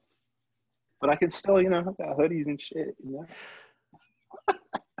 But I can still, you know, have got hoodies and shit. You know?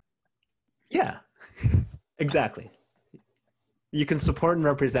 Yeah, exactly. You can support and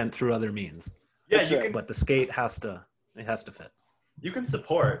represent through other means. Yeah, but the skate has to fit. You can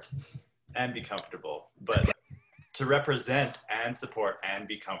support and be comfortable, but to represent and support and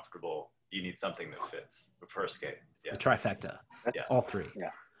be comfortable, you need something that fits for a skate. Yeah. The trifecta. All three.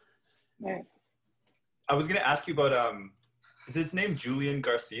 Yeah. Man. I was gonna ask you about is his name Julian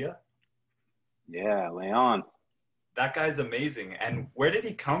Garcia? Yeah, Leon. That guy's amazing. And where did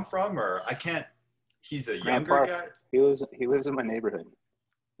he come from? Or he's a younger guy. He lives in my neighborhood.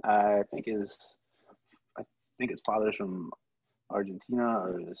 I think his father's from Argentina,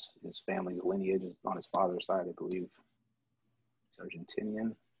 or his family's lineage is on his father's side, I believe. He's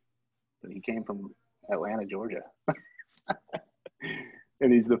Argentinian, but he came from Atlanta, Georgia.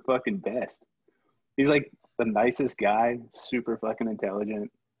 And he's the fucking best. He's like the nicest guy, super fucking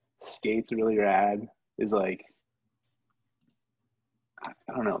intelligent, skates really rad, is like,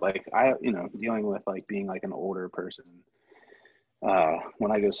 I don't know, like dealing with like being like an older person.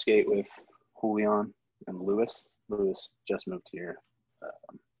 When I go skate with Julian and Lewis just moved here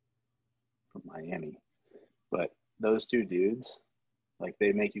from Miami, but those two dudes, like,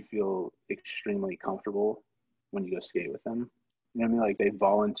 they make you feel extremely comfortable when you go skate with them. You know what I mean? Like, they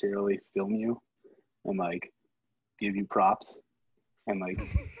voluntarily film you and like give you props and like,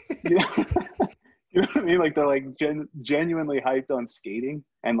 you know, you know what I mean? Like they're like genuinely hyped on skating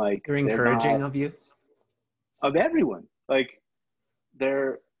and like They're encouraging of you. Of everyone. Like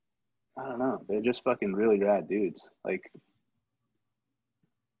they're, I don't know, they're just fucking really rad dudes. Like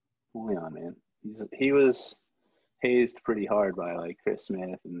Julian, man, he was hazed pretty hard by like Chris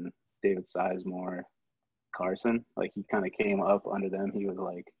Smith and David Sizemore, Carson. Like he kind of came up under them. He was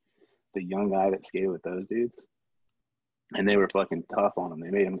like the young guy that skated with those dudes, and they were fucking tough on him.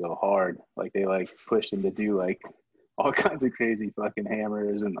 They made him go hard. Like they like pushed him to do like all kinds of crazy fucking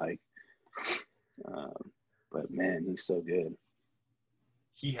hammers and like. But man, he's so good.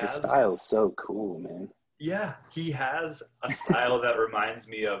 His style is so cool, man. Yeah, he has a style that reminds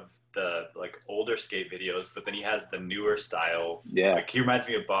me of the like older skate videos, but then he has the newer style. Yeah, like he reminds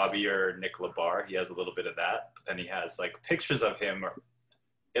me of Bobby or Nick Labar. He has a little bit of that, but then he has like pictures of him.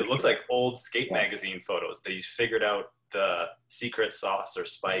 It looks like old skate magazine photos that he's figured out the secret sauce or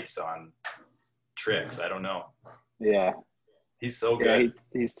spice on tricks. I don't know. Yeah, he's so good.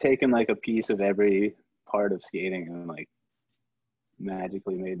 He's taken like a piece of every part of skating and like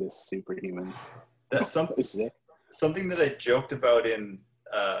magically made this superhuman. That's something that I joked about in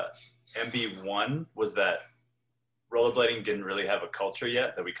MB1 was that rollerblading didn't really have a culture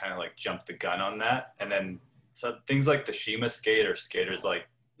yet, that we kind of like jumped the gun on that. And then things like the Shima skate or skaters like,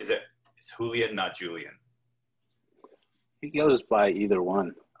 it's Julian, not Julian? He goes by either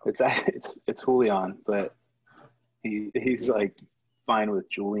one. It's Julian, but he's like fine with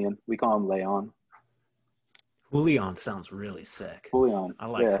Julian. We call him Leon. Julian sounds really sick. Julian. I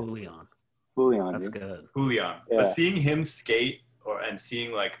like Julian. Julian. That's good. Julian. Yeah. But seeing him skate and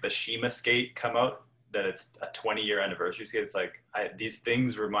seeing like the Shima skate come out, that it's a 20-year anniversary skate, it's like these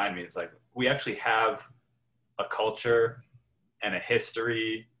things remind me. It's like we actually have a culture and a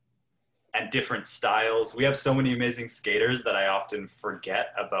history and different styles. We have so many amazing skaters that I often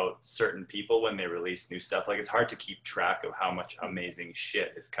forget about certain people when they release new stuff. Like it's hard to keep track of how much amazing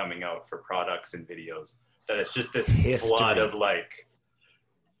shit is coming out for products and videos. That it's just this flood of like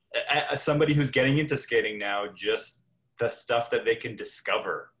somebody who's getting into skating now, just the stuff that they can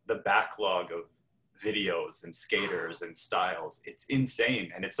discover, the backlog of videos and skaters and styles. It's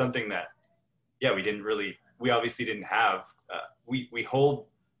insane. And it's something that, we obviously didn't have. We hold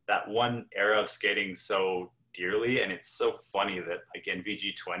that one era of skating so dearly. And it's so funny that like in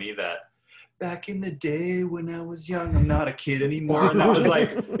VG20 that back in the day when I was young, I'm not a kid anymore. And that was like,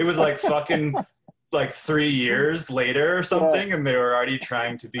 it was like fucking like 3 years later or something, and they were already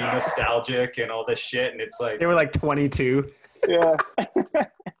trying to be nostalgic and all this shit, and it's like they were like 22. Yeah.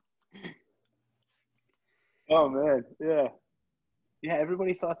 Oh man, yeah.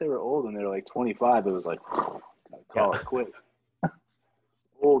 Everybody thought they were old when they were like 25. It was like, gotta call it quits.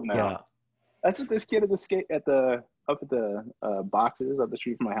 Old now. Yeah. That's what this kid at the boxes up the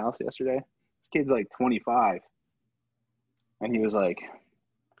street from my house yesterday. This kid's like 25, and he was like,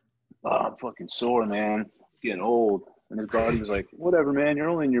 "Oh, I'm fucking sore, man. Getting old." And his buddy was like, "Whatever, man. You're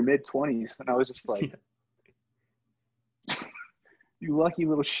only in your mid-20s." And I was just like, "You lucky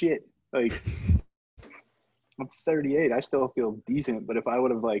little shit." Like, I'm 38. I still feel decent. But if I would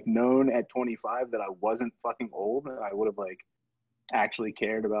have like known at 25 that I wasn't fucking old, I would have like actually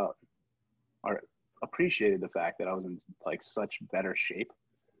cared about or appreciated the fact that I was in like such better shape.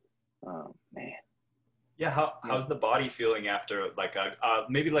 Man. Yeah, how's the body feeling after like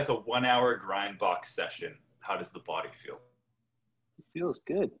maybe like a 1 hour grind box session? How does the body feel? It feels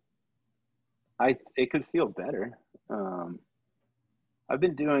good. It could feel better. I've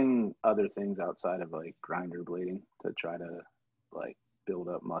been doing other things outside of like grinder blading to try to like build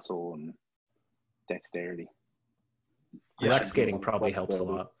up muscle and dexterity. Yeah, rec skating probably helps a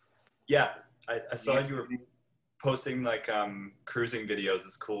lot. Yeah, I saw you were posting like cruising videos.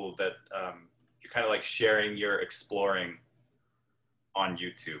 It's cool that you're kind of like sharing your exploring on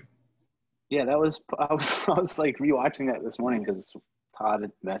YouTube. Yeah, I was like rewatching that this morning because Todd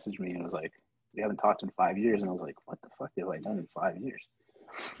had messaged me and was like, "We haven't talked in 5 years," and I was like, "What the fuck have I done in 5 years?"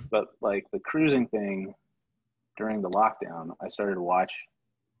 But like the cruising thing during the lockdown, I started to watch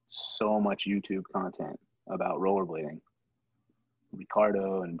so much YouTube content about rollerblading.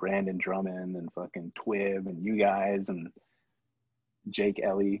 Ricardo and Brandon Drummond and fucking Twib and you guys and Jake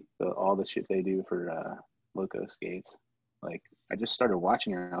Ellie, all the shit they do for Loco Skates. Like I just started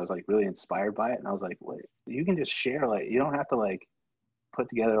watching it and I was like really inspired by it, and I was like, wait, you can just share, like you don't have to like put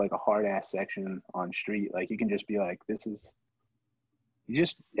together like a hard ass section on street. Like you can just be like, it's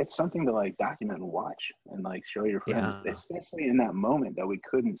something to like document and watch and like show your friends, especially in that moment that we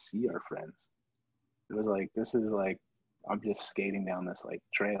couldn't see our friends. It was like, this is like, I'm just skating down this like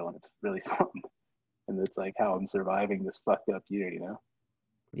trail and it's really fun. and it's like how I'm surviving this fucked up year, you know?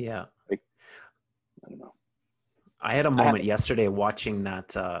 Yeah. Like, I don't know. I had a moment yesterday watching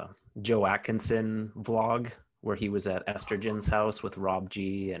that Joe Atkinson vlog where he was at Estrogen's house with Rob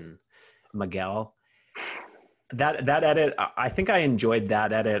G and Miguel. That edit, I think I enjoyed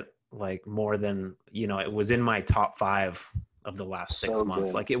that edit like more than, you know, it was in my top 5 of the last 6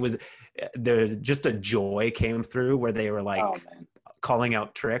 months. Good. Like it was, there's just a joy came through where they were like calling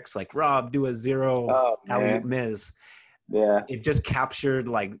out tricks, like Rob, do a 0 alley-oop Miz. Yeah. It just captured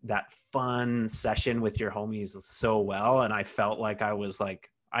like that fun session with your homies so well. And I felt like I was like,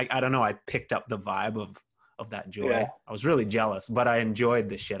 I don't know, I picked up the vibe of that joy. Yeah. I was really jealous, but I enjoyed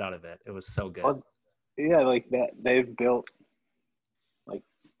the shit out of it. It was so good. Well, yeah, like that they've built like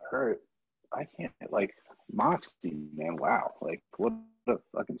her, I can't, like Moxie, man, wow. Like what a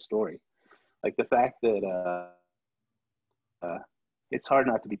fucking story. Like the fact that it's hard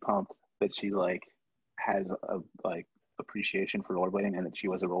not to be pumped that she's like has a like appreciation for rollerblading and that she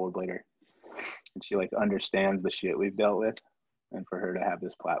was a rollerblader and she like understands the shit we've dealt with, and for her to have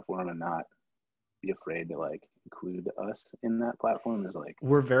this platform and not be afraid to like include us in that platform is like,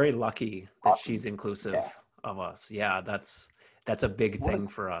 we're very lucky that she's inclusive of us. Yeah, that's a big thing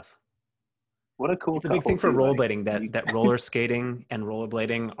for us. What a cool It's a big thing for rollerblading, like, that roller skating and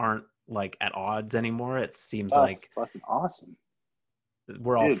rollerblading aren't like at odds anymore. It seems like fucking awesome.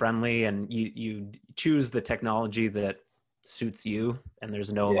 We're all friendly, and you choose the technology that suits you, and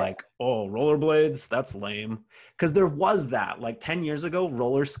there's no like, oh, rollerblades, that's lame. Because there was that like 10 years ago,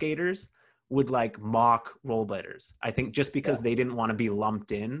 roller skaters would like mock rollerbladers. I think just because they didn't want to be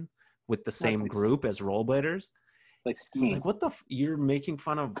lumped in with the same group as rollerbladers. Like skiing. It's like, what the you're making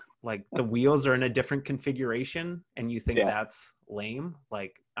fun of, like the wheels are in a different configuration and you think that's lame?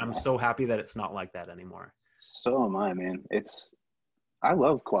 Like, I'm so happy that it's not like that anymore. So am I, man. I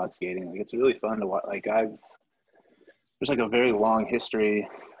love quad skating. Like it's really fun to watch. Like there's like a very long history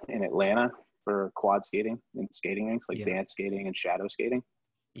in Atlanta for quad skating and skating rinks, like dance skating and shadow skating.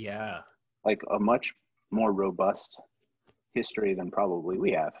 Yeah. Like a much more robust history than probably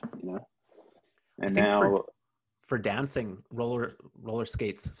we have, you know? And now for dancing, roller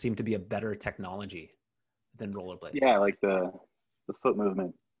skates seem to be a better technology than rollerblades. Yeah, like the foot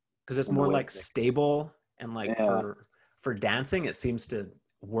movement. Because it's more like stable, and like for dancing, it seems to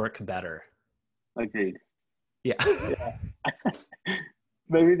work better. Agreed. Yeah.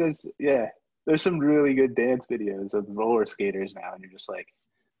 Maybe there's some really good dance videos of roller skaters now, and you're just like,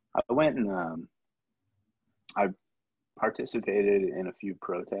 I went and I participated in a few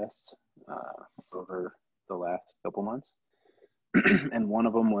protests over the last couple months, and one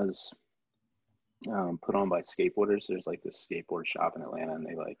of them was put on by skateboarders. There's like this skateboard shop in Atlanta, and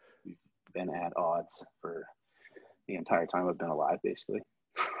we've been at odds for the entire time I've been alive, basically.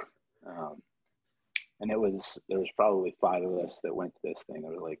 And there was probably 5 of us that went to this thing.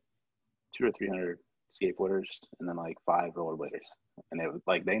 There was like 200 or 300 skateboarders, and then like 5 rollerbladers. And it was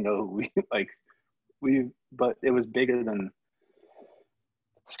like, they know who but it was bigger than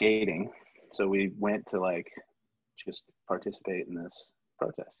skating. So we went to like just participate in this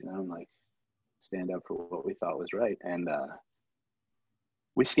protest, you know, and like stand up for what we thought was right. And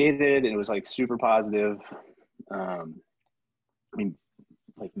we skated, and it was like super positive. I mean,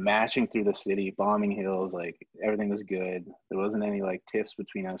 like mashing through the city, bombing hills, like everything was good. There wasn't any like tiffs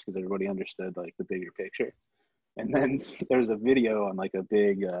between us because everybody understood like the bigger picture. And then there was a video on like a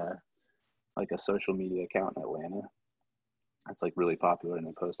big, like a social media account in Atlanta. It's like really popular, and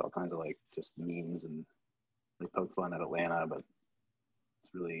they post all kinds of like just memes, and they poke fun at Atlanta, but it's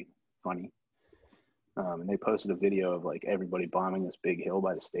really funny. And they posted a video of like everybody bombing this big hill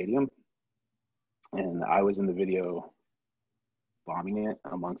by the stadium. And I was in the video bombing it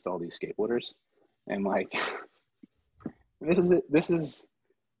amongst all these skateboarders. And like, this is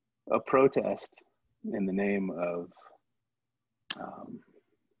a protest in the name of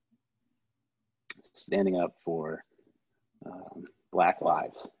standing up for Black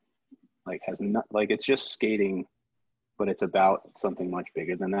lives. Like it's just skating, but it's about something much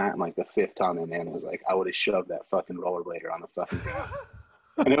bigger than that. And like the 5th time in, man, was like, I would have shoved that fucking rollerblader on the fucking ground.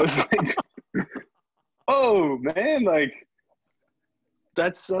 And it was like, oh man, like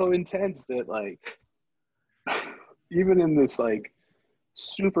that's so intense that like even in this like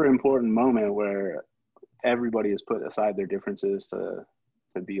super important moment where everybody has put aside their differences to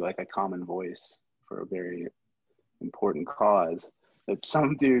be like a common voice for a very important cause, that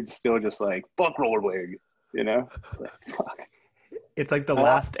some dude's still just like, fuck rollerblading, you know? It's like, fuck. It's like the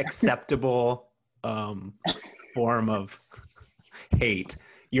last acceptable form of hate.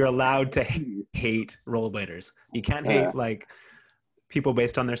 You're allowed to hate rollerbladers. You can't hate like people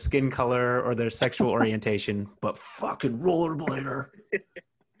based on their skin color or their sexual orientation, but fucking rollerblader.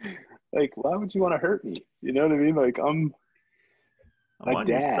 Like, why would you want to hurt me? You know what I mean? Like, I'm a on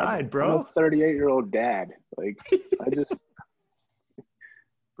dad. your side, bro. I'm a 38-year-old dad. Like, I just,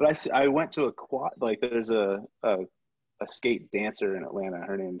 but I went to a quad, like, there's a skate dancer in Atlanta.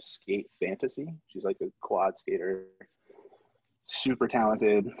 Her name's Skate Fantasy. She's like a quad skater, super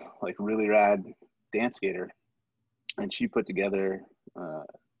talented, like really rad dance skater. And she put together a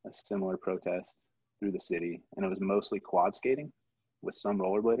similar protest through the city, and it was mostly quad skating with some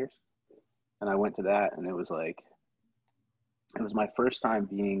rollerbladers. And I went to that, and it was my first time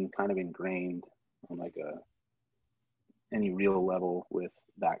being kind of ingrained on like any real level with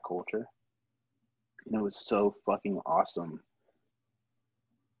that culture. And it was so fucking awesome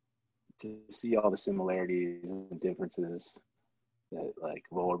to see all the similarities and differences that like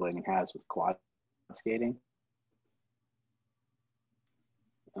rollerblading has with quad skating.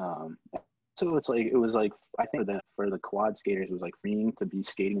 So it's like, it was like, I think that for the quad skaters, it was like freeing to be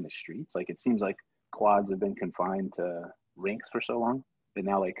skating in the streets. Like, it seems like quads have been confined to rinks for so long, but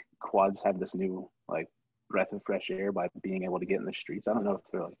now like quads have this new like breath of fresh air by being able to get in the streets. I don't know if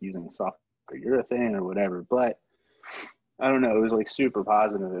they're like using soft or urethane or whatever, but I don't know. It was like super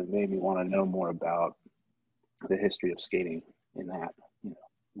positive. It made me want to know more about the history of skating in that, you know,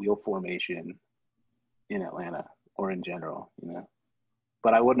 wheel formation in Atlanta or in general, you know.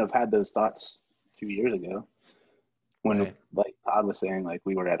 But I wouldn't have had those thoughts 2 years ago when, Right. like Todd was saying, like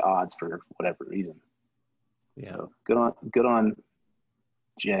we were at odds for whatever reason. Yeah. So good on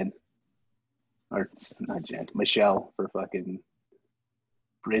Jen, or not Jen, Michelle, for fucking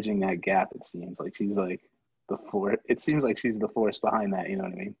bridging that gap. It seems like she's like it seems like she's the force behind that. You know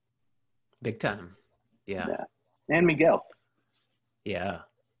what I mean? Big time. Yeah. And Miguel. Yeah.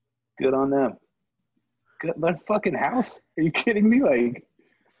 Good on them. Good, their fucking house. Are you kidding me? Like,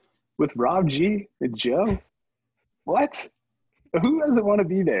 with Rob G and Joe? What? Who doesn't want to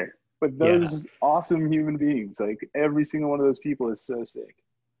be there with those awesome human beings? Like, every single one of those people is so sick.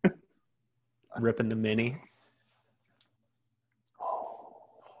 Ripping the mini.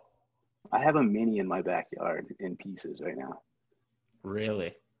 I have a mini in my backyard in pieces right now.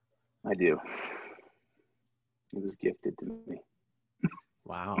 Really? I do. It was gifted to me.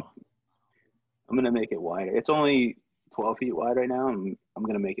 Wow. I'm going to make it wider. It's only 12 feet wide right now. I'm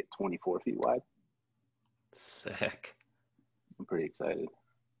going to make it 24 feet wide. Sick. I'm pretty excited.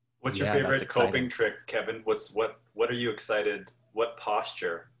 What's your favorite coping trick, Kevin? What are you excited? What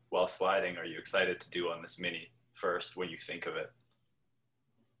posture while sliding are you excited to do on this mini first when you think of it?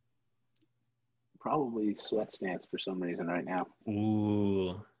 Probably sweat stance for some reason right now.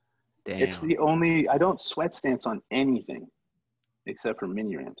 Ooh. Damn. It's the only, I don't sweat stance on anything except for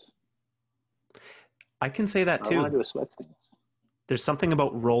mini ramps. I can say that too. I want to do a sweat stance. There's something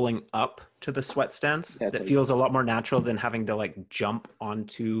about rolling up to the sweat stance that feels a lot more natural than having to like jump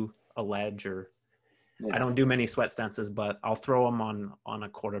onto a ledge or I don't do many sweat stances, but I'll throw them on a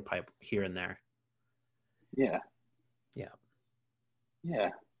quarter pipe here and there. Yeah. Yeah. Yeah.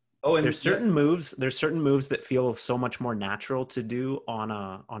 Oh, and there's certain moves that feel so much more natural to do on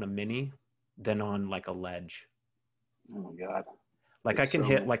a mini than on like a ledge. Oh my God. Like I can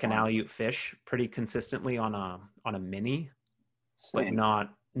hit like an alley-oop fish pretty consistently on a mini, but not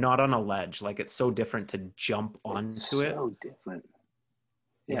on a ledge. Like it's so different to jump onto it. So different.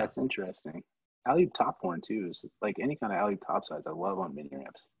 Yeah, it's interesting. Alley-oop top horn too is like any kind of alley-oop top sides I love on mini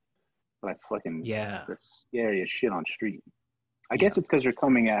ramps. But I fucking they're scary as shit on street. I guess it's because you're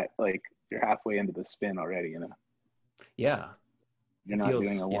coming at like you're halfway into the spin already, you know. Yeah. You're not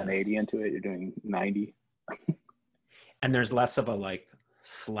doing a 180 into it, you're doing 90. And there's less of a like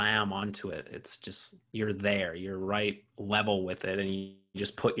slam onto it. It's just you're there, you're right level with it, and you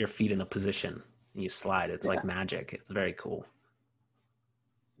just put your feet in the position and you slide. It's like magic. It's very cool.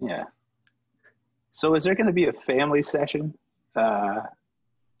 Yeah. So is there going to be a family session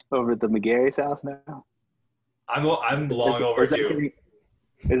over at the McGarry's house now? I'm long overdue.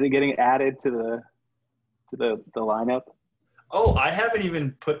 Is it getting added to the lineup? Oh, I haven't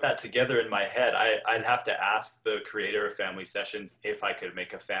even put that together in my head. I'd have to ask the creator of Family Sessions if I could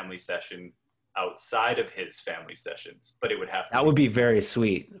make a family session outside of his family sessions, but it would have to. That would be very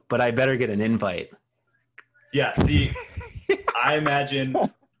sweet, but I better get an invite. Yeah, see, I imagine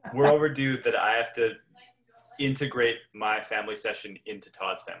we're overdue that I have to integrate my family session into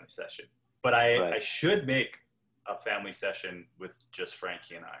Todd's family session. But I should make a family session with just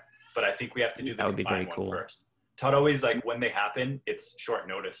Frankie and I. But I think we have to do the combined one first. Todd always, like, when they happen, it's short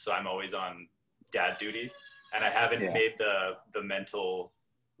notice, so I'm always on dad duty. And I haven't made the mental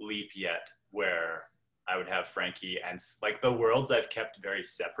leap yet where I would have Frankie, and like the worlds I've kept very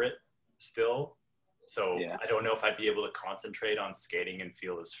separate still. So Yeah. I don't know if I'd be able to concentrate on skating and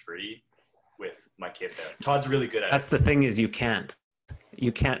feel as free with my kid there. Todd's really good at That's it. the thing is you can't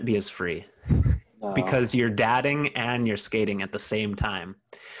be as free No. because you're dadding and you're skating at the same time.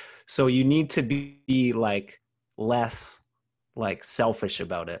 So you need to be like less like selfish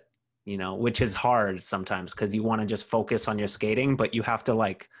about it, you know, which is hard sometimes because you want to just focus on your skating, but you have to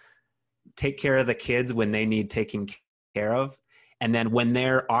like take care of the kids when they need taking care of. And then when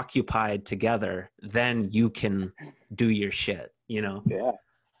they're occupied together, then you can do your shit, you know? Yeah.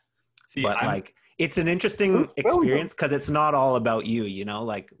 See, But like, it's an interesting Who films them? experience because it's not all about you, you know?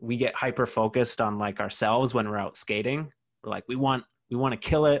 Like we get hyper focused on like ourselves when we're out skating. We're like, we want to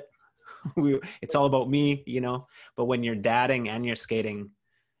kill it. It's all about me, you know? But when you're dadding and you're skating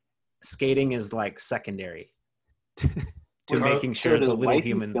is like secondary to making sure does the little wifey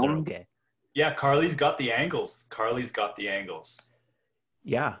humans are film? okay. yeah, Carly's got the angles.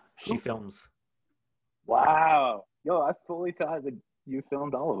 Yeah, she films. Wow. Yo, I fully thought that you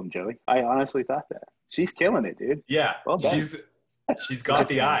filmed all of them, Joey. I honestly thought that. She's killing it, dude. Yeah, Well done. she's got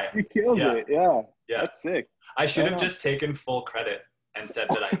the eye. She kills Yeah. it. Yeah. Yeah. That's sick. I should have know. just taken full credit and said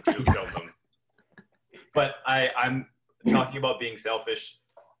that I do film them. But I'm talking about being selfish.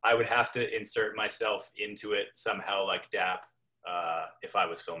 I would have to insert myself into it somehow, like Dap, if I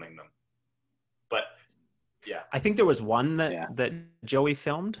was filming them. But yeah, I think there was one that Joey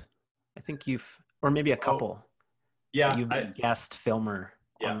filmed. I think or maybe a couple. Yeah, You've been guest filmer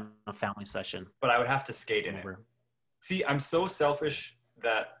Yeah. on a family session. but I would have to skate in it. See, I'm so selfish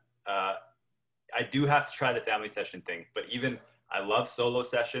that I do have to try the family session thing. But even I love solo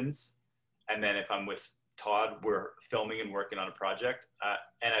sessions, and then if I'm with Todd, we're filming and working on a project,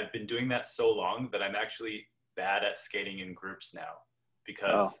 and I've been doing that so long that I'm actually bad at skating in groups now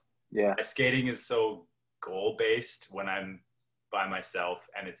because Yeah. my skating is so goal based when I'm by myself,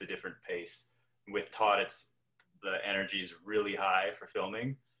 and it's a different pace. With Todd, the energy is really high for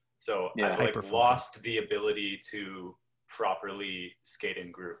filming, so Yeah, I've like hyper-focused. lost the ability to properly skate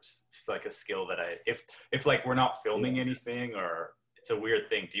in groups. It's like a skill that if like we're not filming anything, or it's a weird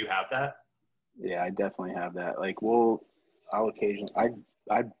thing. Do you have that? Yeah, I definitely have that. Like, I'll occasionally,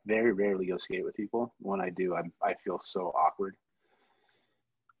 I very rarely go skate with people. When I do, I feel so awkward.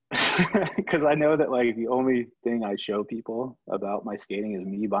 Because I know that like the only thing I show people about my skating is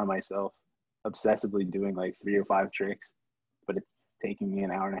me by myself, obsessively doing like 3 or 5 tricks, but it's taking me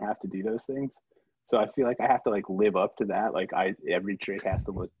an hour and a half to do those things. So I feel like I have to like live up to that. Like every trick has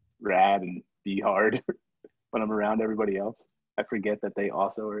to look rad and be hard when I'm around everybody else. I forget that they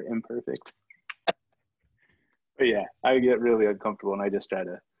also are imperfect. But yeah, I get really uncomfortable and I just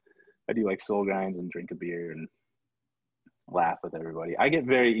I do like soul grinds and drink a beer and laugh with everybody. I get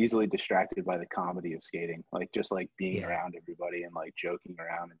very easily distracted by the comedy of skating, like just like being around everybody and like joking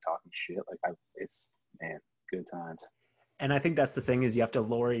around and talking shit. Like it's good times. And I think that's the thing is you have to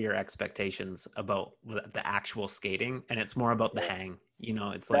lower your expectations about the actual skating, and it's more about the hang. You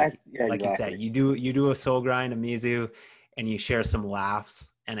know, it's like like exactly. you said, you do a soul grind, a Mizu, and you share some laughs,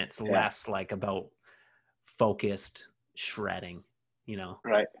 and it's less like about focused shredding. You know,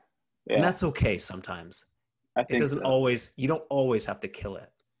 right? Yeah. And that's okay sometimes. I think it doesn't so. always. You don't always have to kill it.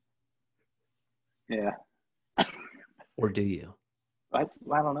 Yeah. Or do you? I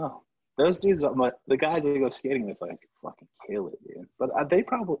don't know. Those dudes, the guys that go skating with, like fucking kill it, dude. But they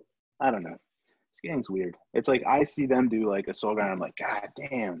probably, I don't know. Skating's weird. It's like I see them do like a soul grind. I'm like, God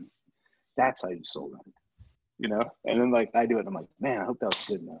damn, that's how you soul grind, you know. And then like I do it, and I'm like, man, I hope that was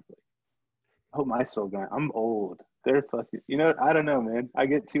good enough. Like, I hope my soul grind. I'm old. They're fucking. You know, I don't know, man. I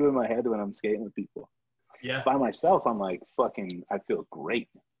get too in my head when I'm skating with people. Yeah. By myself, I'm like fucking. I feel great.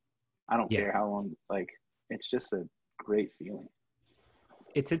 I don't care how long. Like, it's just a great feeling.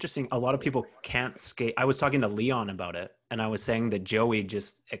 It's interesting. A lot of people can't skate. I was talking to Leon about it, and I was saying that Joey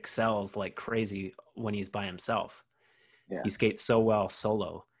just excels like crazy when he's by himself. Yeah. He skates so well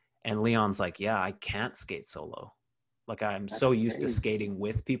solo. And Leon's like, yeah, I can't skate solo. Like I'm so used to skating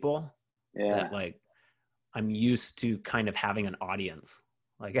with people that like I'm used to kind of having an audience.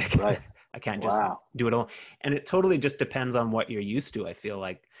 Like I can't just do it alone. And it totally just depends on what you're used to. I feel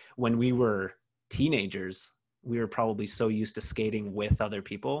like when we were teenagers, we were probably so used to skating with other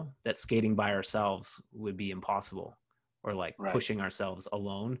people that skating by ourselves would be impossible, or like pushing ourselves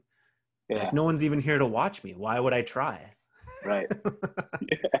alone. Yeah. Like no one's even here to watch me. Why would I try? Right.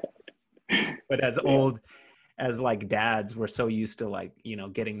 But as like dads, we're so used to like, you know,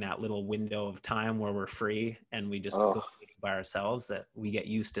 getting that little window of time where we're free and we just go by ourselves, that we get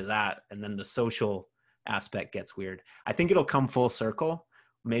used to that. And then the social aspect gets weird. I think it'll come full circle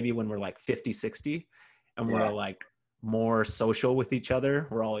maybe when we're like 50, 60. and we're like more social with each other.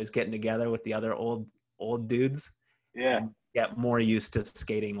 We're always getting together with the other old dudes. Yeah. And get more used to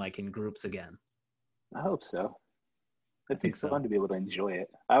skating like in groups again. I hope so. It'd be so. fun to be able to enjoy it.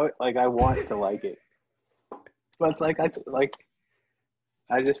 I want to like it, but it's like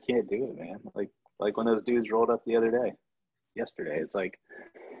I just can't do it, man. Like when those dudes rolled up yesterday, it's like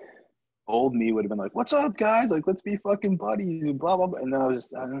old me would have been like, "What's up, guys? Like, let's be fucking buddies," and blah blah blah. And then I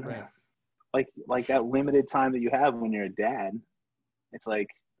don't know, like that limited time that you have when you're a dad. It's like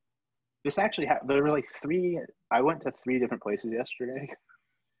this actually. There were like I went to 3 different places yesterday,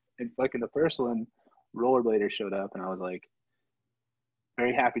 and fucking the first one, rollerbladers showed up, and I was like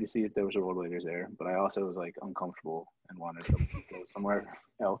very happy to see that there was rollerbladers there, but I also was like uncomfortable and wanted to go somewhere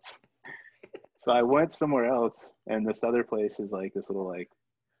else. So I went somewhere else, and this other place is like this little like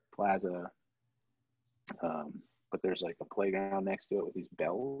plaza, but there's like a playground next to it with these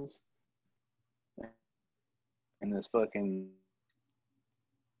bells, and this fucking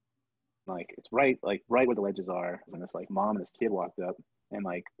like it's right where the ledges are, and this like mom and this kid walked up and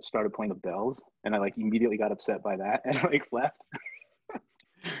like started playing the bells, and I like immediately got upset by that and like left.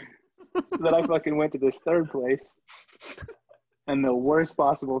 So then I fucking went to this third place, and the worst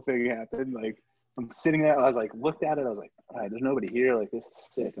possible thing happened. Like I'm sitting there, I was like looked at it, I was like, all right, there's nobody here, like this is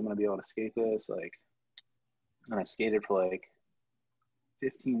sick, I'm gonna be able to skate this, like, and I skated for like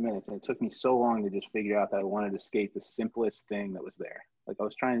 15 minutes, and it took me so long to just figure out that I wanted to skate the simplest thing that was there. Like I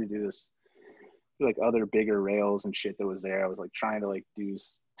was trying to do this like other bigger rails and shit that was there. I was like trying to like do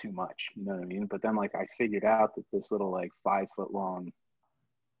too much, you know what I mean? But then like I figured out that this little like 5 foot long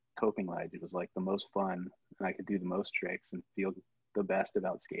coping ledge, it was like the most fun, and I could do the most tricks and feel the best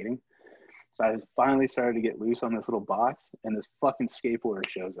about skating. So I finally started to get loose on this little box, and this fucking skateboarder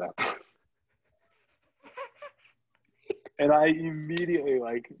shows up. And I immediately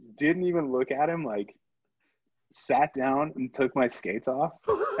like didn't even look at him, like sat down and took my skates off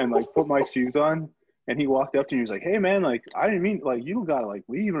and like put my shoes on, and he walked up to me, he was like, "Hey man, like I didn't mean, like you don't gotta like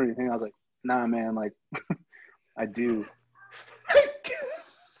leave or anything." I was like, "Nah man, like I do."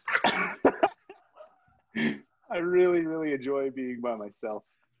 I really, really enjoy being by myself,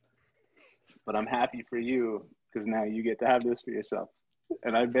 but I'm happy for you because now you get to have this for yourself.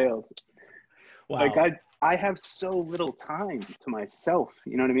 And I bailed. Wow. Like I have so little time to myself,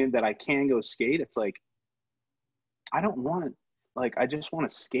 you know what I mean, that I can go skate. It's like I don't want, like, I just want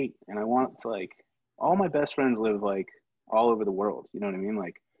to skate, and I want to, like, all my best friends live like all over the world, you know what I mean?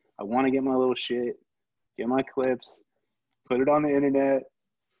 Like I want to get my little shit, get my clips, put it on the internet,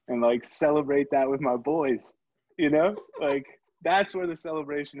 and like celebrate that with my boys, you know? Like that's where the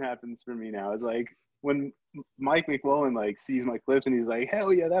celebration happens for me now. Is like when Mike McMullen like sees my clips and he's like,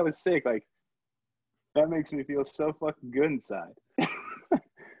 "Hell yeah, that was sick!" Like that makes me feel so fucking good inside.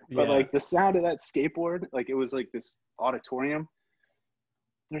 But like the sound of that skateboard, like it was like this auditorium.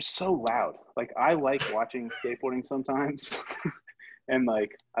 They're so loud. Like I like watching skateboarding sometimes, and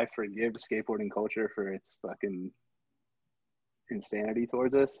like I forgive skateboarding culture for its fucking insanity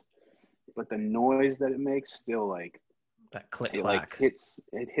towards us, but the noise that it makes still like that click it clack. Like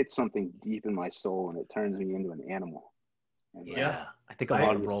it hits something deep in my soul, and it turns me into an animal. And I think a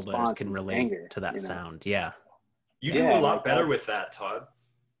lot of rollerbladers can relate to that sound. Yeah, you do a lot better with that, Todd.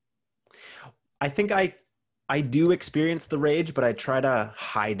 I think I do experience the rage, but I try to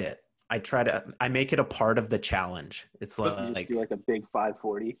hide it. I make it a part of the challenge. It's like you just do like a big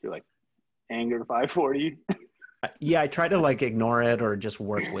 540. You're like anger 540. Yeah, I try to like ignore it or just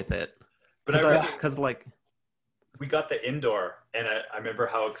work with it. But because like we got the indoor, and I remember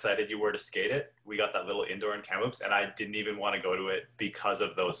how excited you were to skate it. We got that little indoor in Kamloops, and I didn't even want to go to it because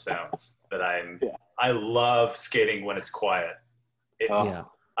of those sounds. I love skating when it's quiet.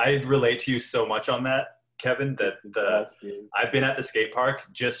 I relate to you so much on that, Kevin, that I've been at the skate park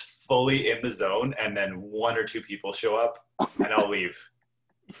just fully in the zone, and then 1 or 2 people show up and I'll leave.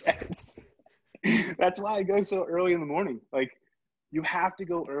 Yes. That's why I go so early in the morning. Like you have to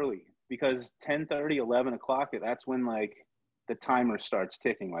go early because 10:30, 11 o'clock, that's when like the timer starts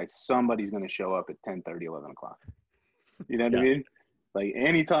ticking. Like somebody's going to show up at 10:30, 11 o'clock. You know what I mean? Like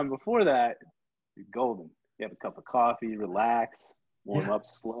anytime before that, you're golden. You have a cup of coffee, relax, warm up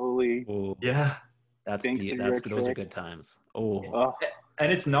slowly. Ooh. Yeah. Those are good times. Oh.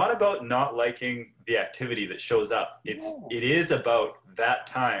 And it's not about not liking the activity that shows up. It is about that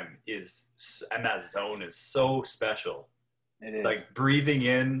time and that zone is so special. It is. Like breathing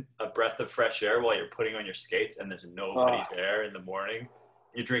in a breath of fresh air while you're putting on your skates and there's nobody there in the morning.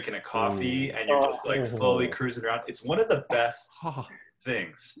 You're drinking a coffee and you're just like slowly cruising around. It's one of the best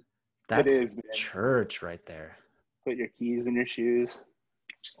things. That's church right there. Put your keys in your shoes.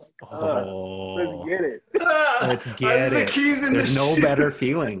 Just like, Oh, let's get it. let's get the it. keys in There's the no shoes. better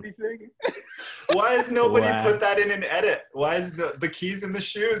feeling. Why has nobody What? put that in an edit? Why is the keys in the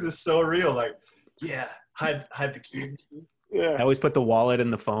shoes is so real? Like, yeah, hide the key in the shoes. Yeah. I always put the wallet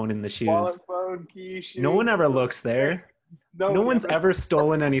and the phone in the shoes. Wallet, phone, key, shoes. No one ever looks there. No one's ever. ever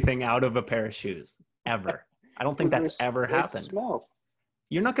stolen anything out of a pair of shoes. Ever. I don't think that's ever happened. Smell.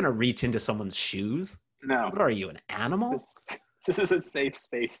 You're not going to reach into someone's shoes. No. What are you, an animal? This is a safe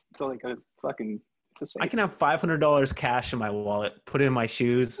space. It's like a fucking. It's a safe. I can have $500 cash in my wallet, put it in my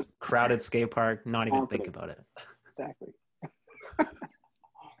shoes, crowded skate park, not even think about it. Exactly.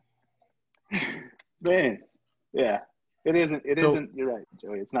 Man, yeah. It isn't. You're right,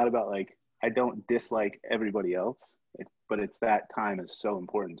 Joey. It's not about like I don't dislike everybody else, but it's that time is so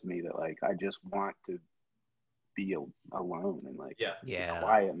important to me that like I just want to be alone and like the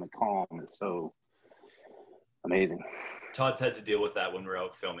quiet and the calm is so amazing. Todd's had to deal with that when we're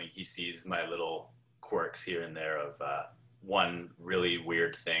out filming. He sees my little quirks here and there of one really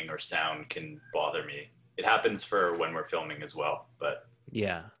weird thing or sound can bother me. It happens for when we're filming as well, but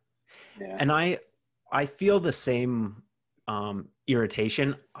yeah. And I feel the same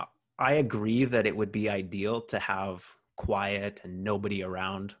irritation. I agree that it would be ideal to have quiet and nobody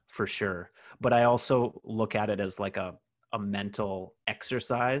around for sure. But I also look at it as like a mental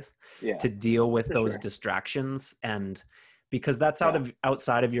exercise to deal with those distractions. And because that's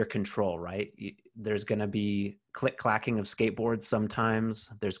outside of your control, right? There's going to be click-clacking of skateboards sometimes.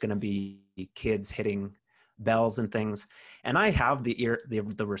 There's going to be kids hitting bells and things. And I have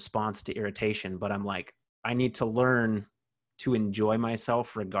the response to irritation, but I'm like, I need to learn to enjoy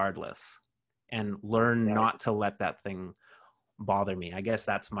myself regardless and learn not to let that thing bother me. I guess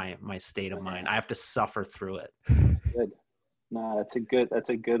that's my state of mind. I have to suffer through it. Good. No, that's a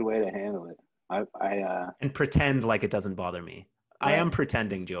good way to handle it. And pretend like it doesn't bother me. Right. I am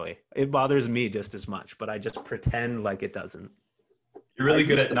pretending, Joey. It bothers me just as much, but I just pretend like it doesn't. You're really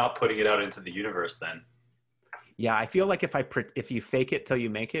good at not putting it out into the universe then. Yeah, I feel like if you fake it till you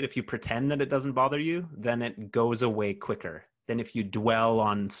make it, if you pretend that it doesn't bother you, then it goes away quicker than if you dwell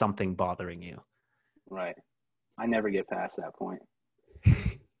on something bothering you. Right. I never get past that point.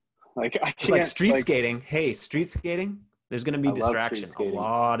 Like I can't, it's like street skating. Hey, street skating, there's going to be distraction, a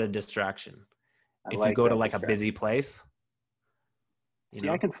lot of distraction. If you go to like a busy place. See,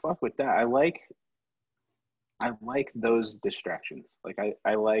 I can fuck with that. I like those distractions. Like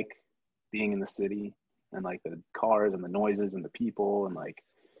I like being in the city and like the cars and the noises and the people and like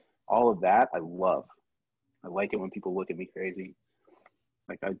all of that. I love. I like it when people look at me crazy.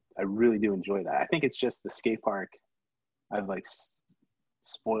 Like I really do enjoy that. I think it's just the skate park. I've like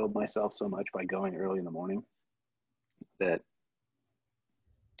spoiled myself so much by going early in the morning that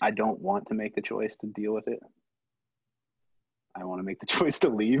I don't want to make the choice to deal with it. I want to make the choice to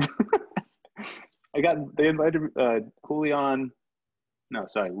leave. They invited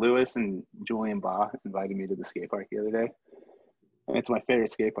Lewis and Julian Baugh invited me to the skate park the other day. And it's my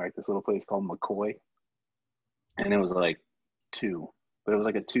favorite skate park, this little place called McCoy. And it was like 2, but it was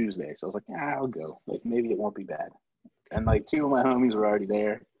like a Tuesday. So I was like, I'll go. Like maybe it won't be bad. And like 2 of my homies were already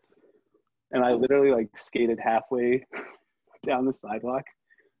there. And I literally like skated halfway down the sidewalk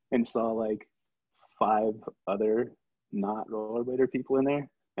and saw like 5 other not rollerblader people in there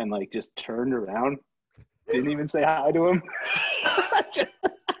and like just turned around, didn't even say hi to him,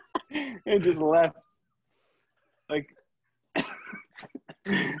 and just left. Like,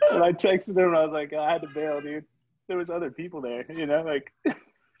 and I texted him and I was like, I had to bail, dude. There was other people there, like.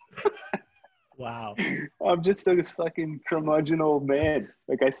 Wow. I'm just a fucking curmudgeon old man.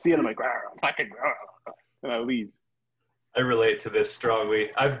 Like I see it, I'm like, fucking, and I leave. I relate to this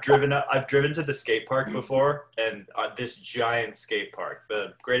strongly. I've driven to the skate park before, and this giant skate park,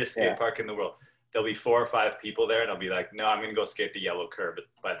 the greatest skate park in the world. There'll be 4 or 5 people there, and I'll be like, no, I'm going to go skate the yellow curb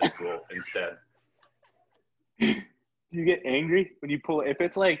by the school instead. Do you get angry when you pull, if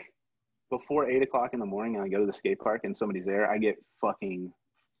it's like before 8 o'clock in the morning and I go to the skate park and somebody's there, I get fucking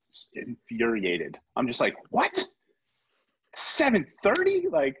infuriated. I'm just like, what?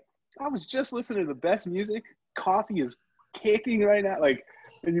 7:30? Like, I was just listening to the best music. Coffee is kicking right now. Like,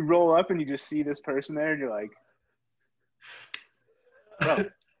 and you roll up and you just see this person there and you're like, bro.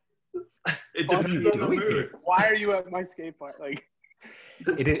 It depends on the mood. Why are you at my skate park? Like,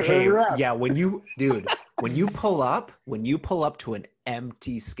 when you pull up to an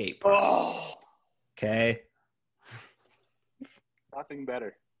empty skate park. Okay. Nothing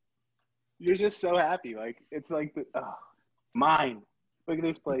better. You're just so happy. Like, it's like mine. Look at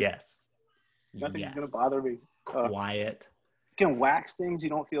this place. Yes. Nothing's gonna bother me. Quiet. You can wax things. You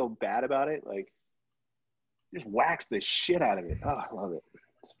don't feel bad about it. Like, just wax the shit out of it. Oh, I love it.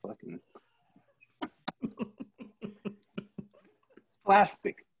 It's fucking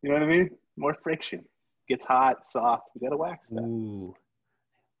plastic. You know what I mean? More friction. Gets hot, soft. You gotta wax that. Ooh,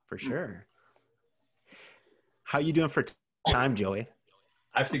 for sure. How you doing for time, Joey?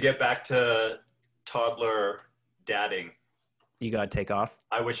 I have to get back to toddler dadding. You gotta take off.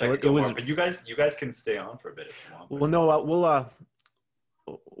 I wish I could go more, but you guys can stay on for a bit if you want. Well, no,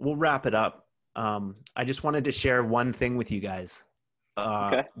 we'll wrap it up. I just wanted to share one thing with you guys.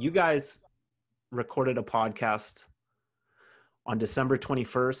 Okay. You guys recorded a podcast on December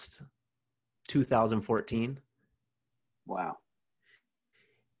 21st, 2014. Wow.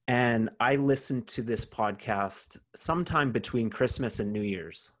 And I listened to this podcast sometime between Christmas and New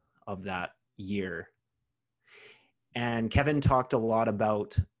Year's of that year. And Kevin talked a lot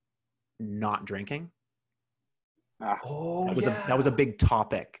about not drinking. Oh, That was a big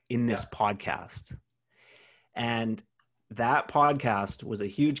topic in this podcast. And that podcast was a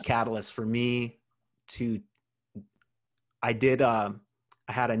huge catalyst for me I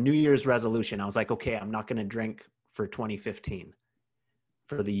had a New Year's resolution. I was like, okay, I'm not going to drink for 2015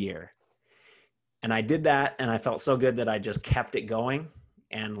 for the year. And I did that, and I felt so good that I just kept it going.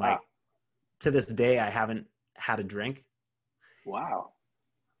 And to this day, I haven't had a drink. Wow.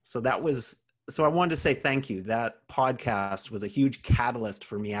 So I wanted to say thank you. That podcast was a huge catalyst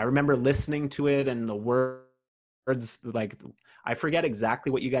for me. I remember listening to it, and the words, like, I forget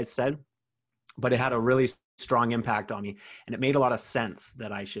exactly what you guys said, but it had a really strong impact on me. And it made a lot of sense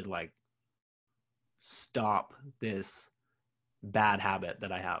that I should like stop this bad habit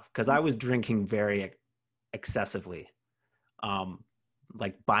that I have. Cause I was drinking very excessively,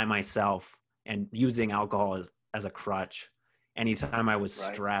 like by myself, and using alcohol as a crutch. Anytime I was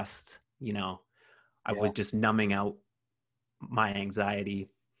stressed, I was just numbing out my anxiety.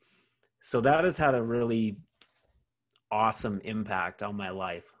 So that has had a really awesome impact on my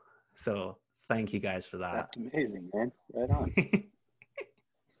life. So thank you guys for that. That's amazing, man. Right on.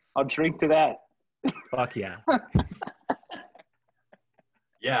 I'll drink to that. Fuck yeah.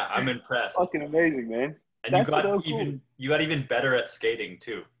 Yeah, I'm impressed. Fucking amazing, man. And you got even better at skating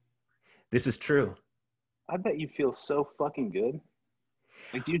too. This is true. I bet you feel so fucking good.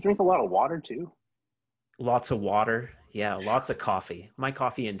 Like, do you drink a lot of water too? Lots of water. Yeah, lots of coffee. My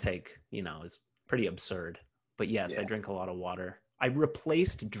coffee intake, is pretty absurd. But yes, I drink a lot of water. I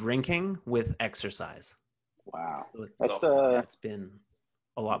replaced drinking with exercise. Wow. That's been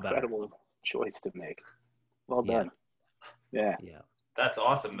a lot better. Incredible choice to make. Well done. Yeah. That's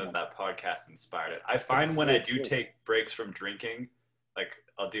awesome that podcast inspired it. I find when I do take breaks from drinking, like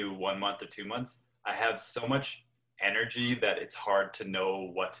I'll do 1 month or 2 months, I have so much energy that it's hard to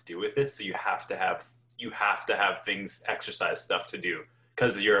know what to do with it. So you have to have things, exercise stuff to do,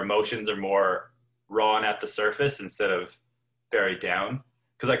 because your emotions are more raw and at the surface instead of buried down.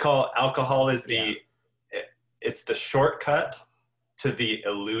 Because I call alcohol it's the shortcut to the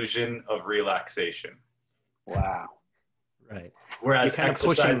illusion of relaxation. Wow. Right. Whereas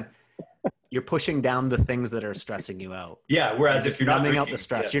you're pushing down the things that are stressing you out. Yeah. Whereas if you're not numbing drinking, out the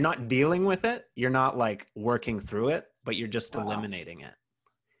stress, you're not dealing with it. You're not like working through it, but you're just eliminating it.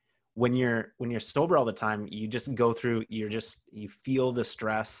 When you're sober all the time, you just go through, you feel the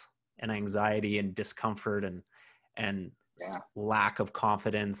stress and anxiety and discomfort and lack of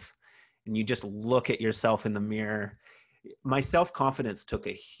confidence. And you just look at yourself in the mirror. My self-confidence took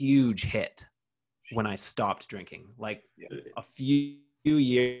a huge hit when I stopped drinking. Like a few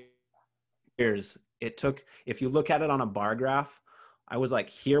years it took. If you look at it on a bar graph, I was like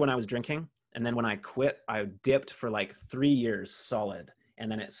here when I was drinking, and then when I quit, I dipped for like 3 years solid,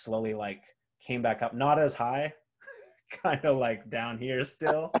 and then it slowly like came back up, not as high, kind of like down here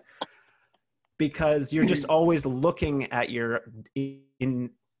still, because you're just always looking at your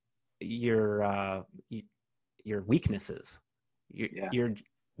weaknesses.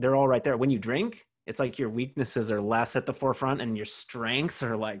 They're all right there. When you drink, it's like your weaknesses are less at the forefront and your strengths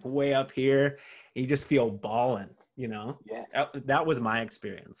are like way up here. You just feel balling, Yes. That was my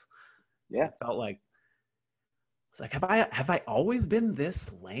experience. Yeah. It felt like, it's like, have I always been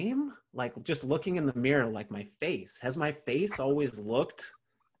this lame? Like just looking in the mirror, like my face, has my face always looked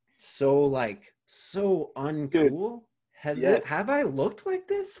so uncool? Have I looked like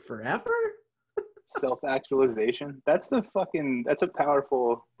this forever? Self-actualization. That's the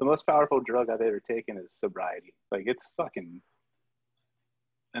most powerful drug I've ever taken is sobriety. Like, it's fucking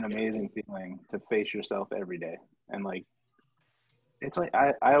an amazing feeling to face yourself every day. And like, it's like,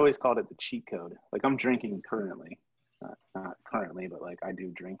 I always called it the cheat code. Like, I'm drinking currently, not currently, but like I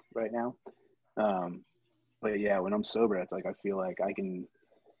do drink right now. But yeah, when I'm sober, it's like, I feel like I can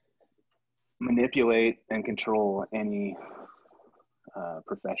manipulate and control any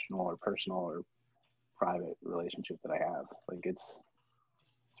professional or personal or private relationship that I have. Like it's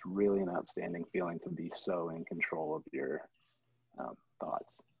really an outstanding feeling to be so in control of your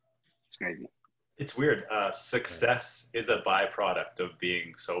thoughts. It's crazy. It's weird. Success is a byproduct of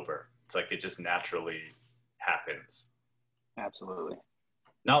being sober. It's like it just naturally happens. Absolutely.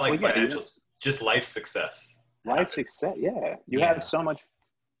 Not like financial, just life success. Life success, yeah. You have so much.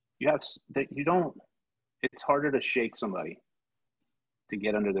 You have that you don't. It's harder to shake somebody to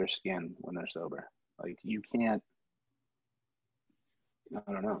get under their skin when they're sober. Like you can't.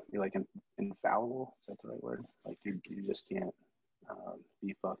 I don't know. You're like infallible. Is that the right word? Like you just can't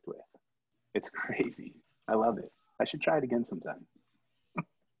be fucked with. It's crazy. I love it. I should try it again sometime.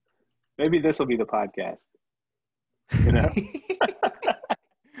 Maybe this will be the podcast. You know?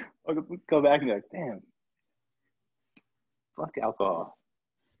 I'll go back and be like, damn. Fuck alcohol.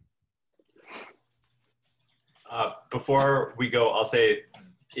 Before we go, I'll say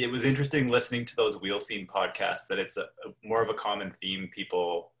it was interesting listening to those Wheel Scene podcasts that it's more of a common theme,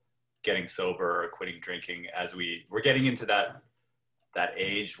 people getting sober or quitting drinking as we're getting into that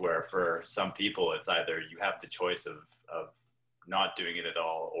age where for some people it's either you have the choice of not doing it at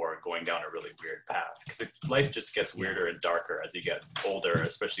all or going down a really weird path because life just gets weirder and darker as you get older,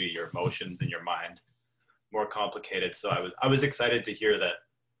 especially your emotions and your mind more complicated. So I was excited to hear that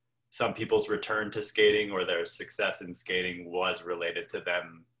some people's return to skating or their success in skating was related to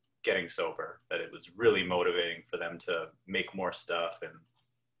them getting sober, that it was really motivating for them to make more stuff. And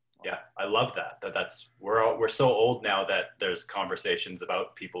yeah, I love that's we're so old now that there's conversations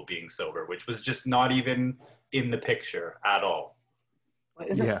about people being sober, which was just not even in the picture at all.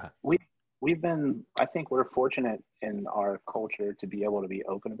 We've been, I think we're fortunate in our culture to be able to be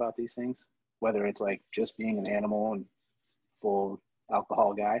open about these things, whether it's like just being an animal and full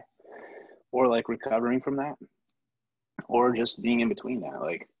alcohol guy or like recovering from that or just being in between that.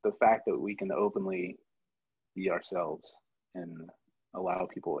 Like the fact that we can openly be ourselves and allow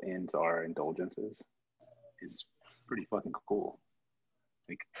people into our indulgences is pretty fucking cool.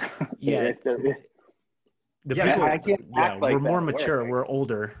 Like, yeah, we're more mature, we're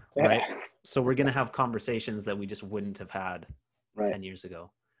older, right? So we're gonna have conversations that we just wouldn't have had 10 years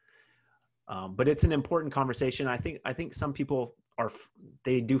ago. But it's an important conversation. I think some people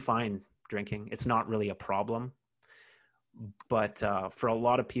they do find drinking. It's not really a problem, but for a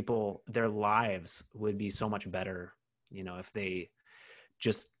lot of people, their lives would be so much better, you know, if they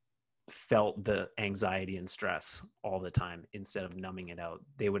just felt the anxiety and stress all the time instead of numbing it out.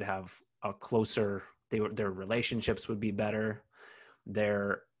 They would have a closer, their relationships would be better.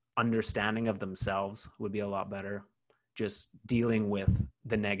 Their understanding of themselves would be a lot better. Just dealing with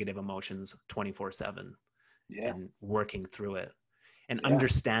the negative emotions 24/7 and working through it and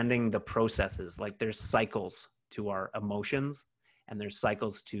understanding the processes. Like there's cycles to our emotions and there's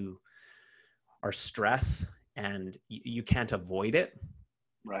cycles to our stress, and you can't avoid it.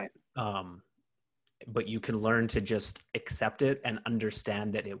 Right. But you can learn to just accept it and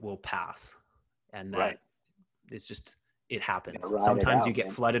understand that it will pass, and that it's just, it happens. Sometimes you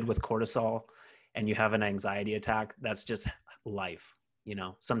get flooded with cortisol and you have an anxiety attack. That's just life. You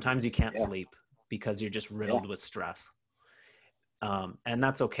know, sometimes you can't sleep because you're just riddled with stress. And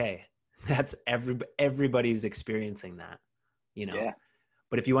that's okay. That's everybody's experiencing that, you know.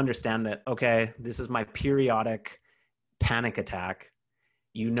 But if you understand that, okay, this is my periodic panic attack,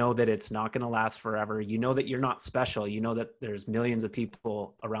 you know that it's not going to last forever. You know that you're not special. You know that there's millions of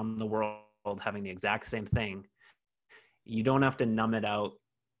people around the world having the exact same thing. You don't have to numb it out.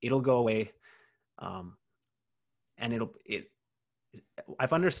 It'll go away. And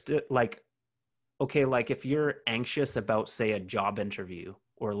I've understood, like, okay, like if you're anxious about, say, a job interview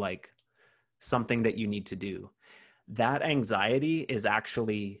or like something that you need to do, that anxiety is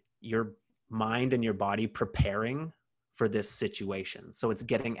actually your mind and your body preparing for this situation. So it's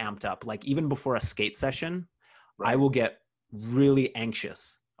getting amped up. Like even before a skate session, I will get really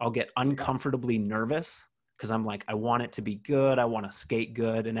anxious. I'll get uncomfortably nervous because I'm like, I want it to be good. I want to skate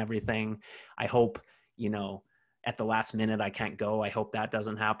good and everything. I hope, you know, at the last minute I can't go. I hope that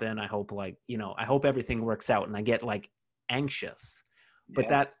doesn't happen. I hope, like, you know, I hope everything works out, and I get like anxious. But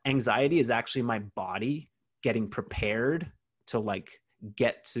that anxiety is actually my body getting prepared to like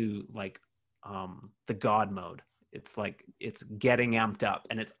get to like the God mode. It's like it's getting amped up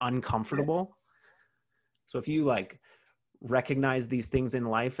and it's uncomfortable. So if you like recognize these things in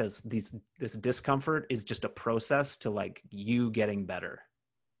life as this discomfort is just a process to like you getting better.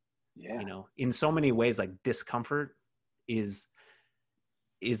 You know, in so many ways, like discomfort is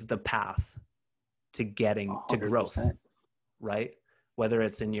the path to getting 100%. To growth, right? Whether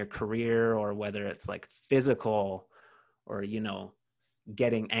it's in your career or whether it's like physical or, you know,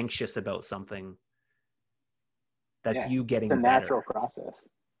 getting anxious about something. That's you getting it's a better. natural process.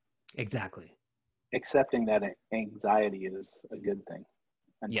 Exactly. Accepting that anxiety is a good thing,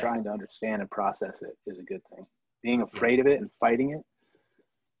 and Yes. trying to understand and process it is a good thing. Being afraid of it and fighting it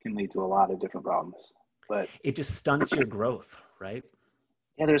can lead to a lot of different problems. But it just stunts your growth, right?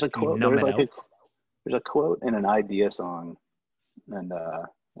 yeah, there's a You quote. numb There's it like out. there's a quote in an idea song, and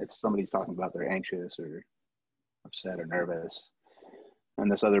it's somebody's talking about they're anxious or upset or nervous,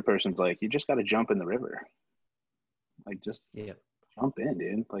 and this other person's like, "You just got to jump in the river, like just Yeah. jump in,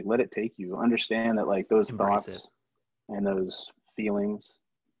 dude. Like let it take you. Understand that like those Embrace thoughts it. and those feelings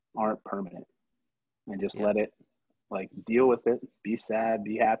aren't permanent, and just let it like deal with it. Be sad,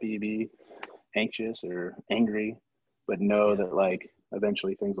 be happy, be anxious or angry, but know that like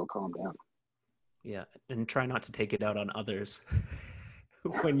eventually things will calm down." Yeah. And try not to take it out on others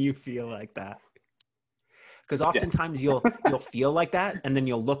when you feel like that. Because oftentimes you'll feel like that, and then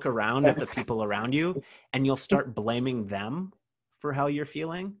you'll look around at the people around you and you'll start blaming them for how you're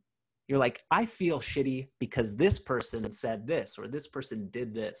feeling. You're like, I feel shitty because this person said this or this person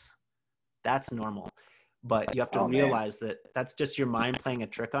did this. That's normal. But you have to realize that that's just your mind playing a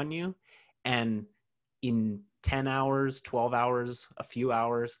trick on you. And in 10 hours, 12 hours, a few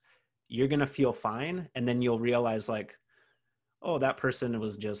hours, you're going to feel fine. And then you'll realize like, oh, that person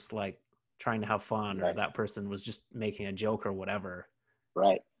was just like trying to have fun, or that person was just making a joke or whatever.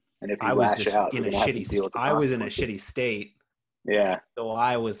 Right. And if you I was lash just out, in you're a gonna have to deal with the I was in a consequences. shitty state. Yeah. So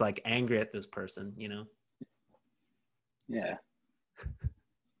I was like angry at this person, you know? Yeah.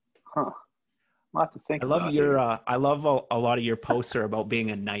 Huh. A lot to think I love about your, here. I love a lot of your posts are about being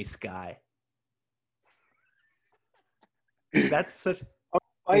a nice guy. That's such,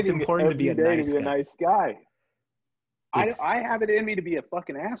 it's important to be a nice guy. nice guy. It's, I have it in me to be a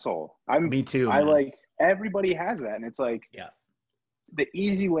fucking asshole. me too, I man. like, everybody has that. And it's like, Yeah. the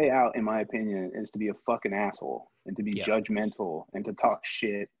easy way out, in my opinion, is to be a fucking asshole and to be judgmental and to talk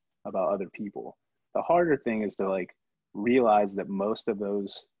shit about other people. The harder thing is to like realize that most of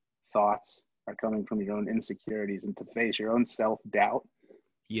those thoughts are coming from your own insecurities, and to face your own self-doubt.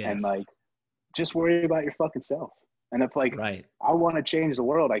 Yes. And like, just worry about your fucking self. And if like, right. I want to change the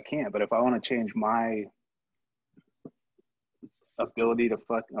world, I can't. But if I want to change my ability to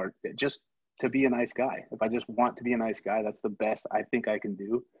or just to be a nice guy, if I just want to be a nice guy, that's the best I think I can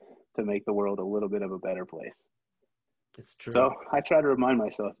do to make the world a little bit of a better place. It's true. So I try to remind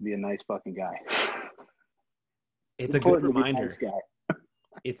myself to be a nice fucking guy. It's a good reminder. Nice guy.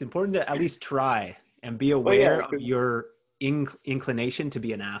 It's important to at least try and be aware of your inclination to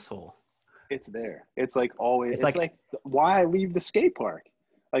be an asshole. It's there. It's like always, it's like why I leave the skate park.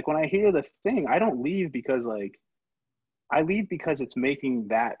 Like when I hear the thing, I don't leave because like, I leave because it's making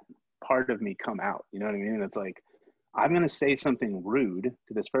that part of me come out. You know what I mean? It's like, I'm going to say something rude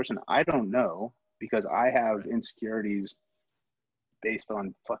to this person I don't know because I have insecurities based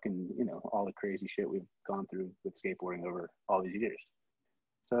on fucking, you know, all the crazy shit we've gone through with skateboarding over all these years.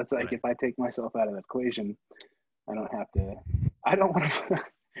 So it's like, if I take myself out of that equation, I don't want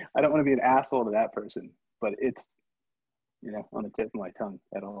to be an asshole to that person, but it's, you know, on the tip of my tongue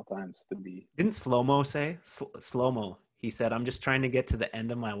at all times to be. Didn't Slow-Mo say? Slow-Mo. He said, I'm just trying to get to the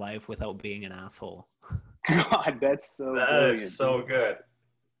end of my life without being an asshole. God, that's so That brilliant, is so dude. good.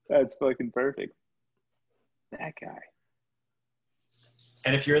 That's fucking perfect. That guy.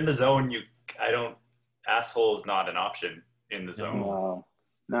 And if you're in the zone, asshole is not an option in the zone.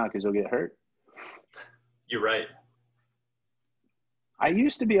 No, because you'll get hurt. You're right. I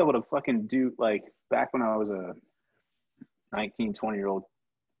used to be able to fucking do, like, back when I was a 19, 20-year-old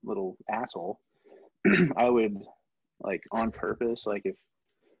little asshole, I would, like, on purpose, like, if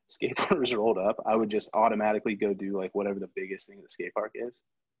skateboarders rolled up, I would just automatically go do, like, whatever the biggest thing at the skate park is,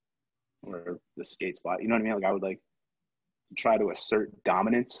 or the skate spot. You know what I mean? Like, I would, like, try to assert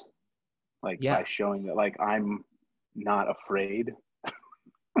dominance, like, by showing that, like, I'm not afraid,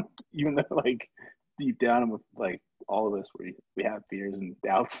 even though, like, deep down, with, like, all of us, we have fears and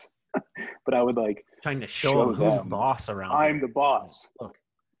doubts. But I would, like, trying to show them who's them, boss around I'm here. the boss.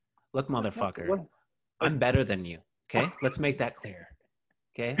 Look, motherfucker, I'm better than you. Okay, let's make that clear.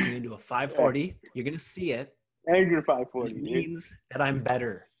 Okay, I'm gonna do a 540. You're gonna see it. And you're 540. It means that I'm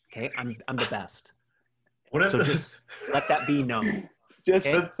better. Okay, I'm the best. So just let that be known. Just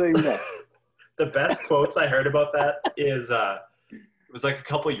say that. The best quotes I heard about that is it was like a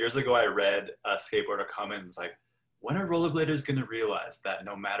couple of years ago. I read a skateboarder comment. It's like, when are rollerbladers going to realize that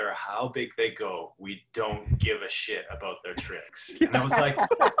no matter how big they go, we don't give a shit about their tricks? And I was like,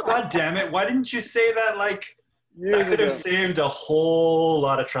 God damn it. Why didn't you say that like That could have saved a whole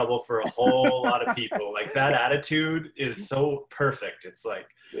lot of trouble for a whole lot of people. Like that attitude is so perfect. It's like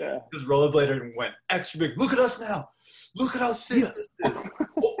this rollerblader went extra big. Look at us now. Look at how sick this is.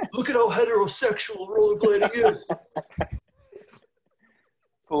 Oh, look at how heterosexual rollerblading is.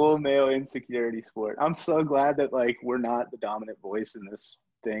 Full male insecurity sport. I'm so glad that like we're not the dominant voice in this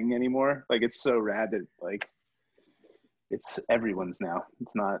thing anymore. Like it's so rad that like it's everyone's now.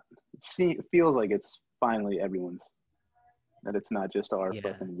 It's not. It feels like it's finally everyone's. That it's not just our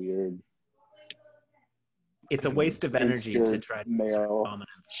fucking weird. It's a waste of energy to try to male dominance.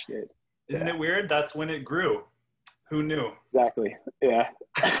 Shit. Isn't it weird? That's when it grew. Who knew? Exactly. Yeah.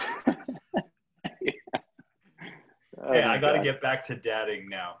 Hey, I got to get back to dadding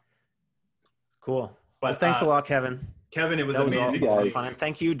now. Cool. But thanks a lot, Kevin. Kevin, it was amazing. All fun.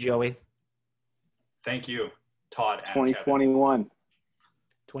 Thank you, Joey. Thank you, Todd. And 2021.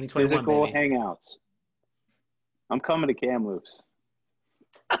 2021. Physical baby. hangouts. I'm coming to Kamloops.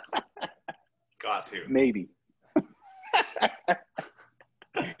 Got to. Maybe.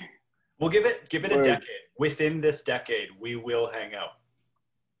 We'll give it a decade. Within this decade, we will hang out.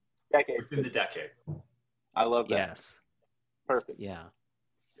 Within the decade. I love that. Yes. Perfect. Yeah.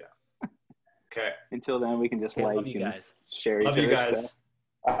 Okay. Until then, we can just love you guys. Share. Love you guys. Stuff.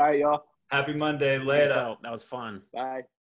 All right, y'all. Happy Monday. Later. That was fun. Bye.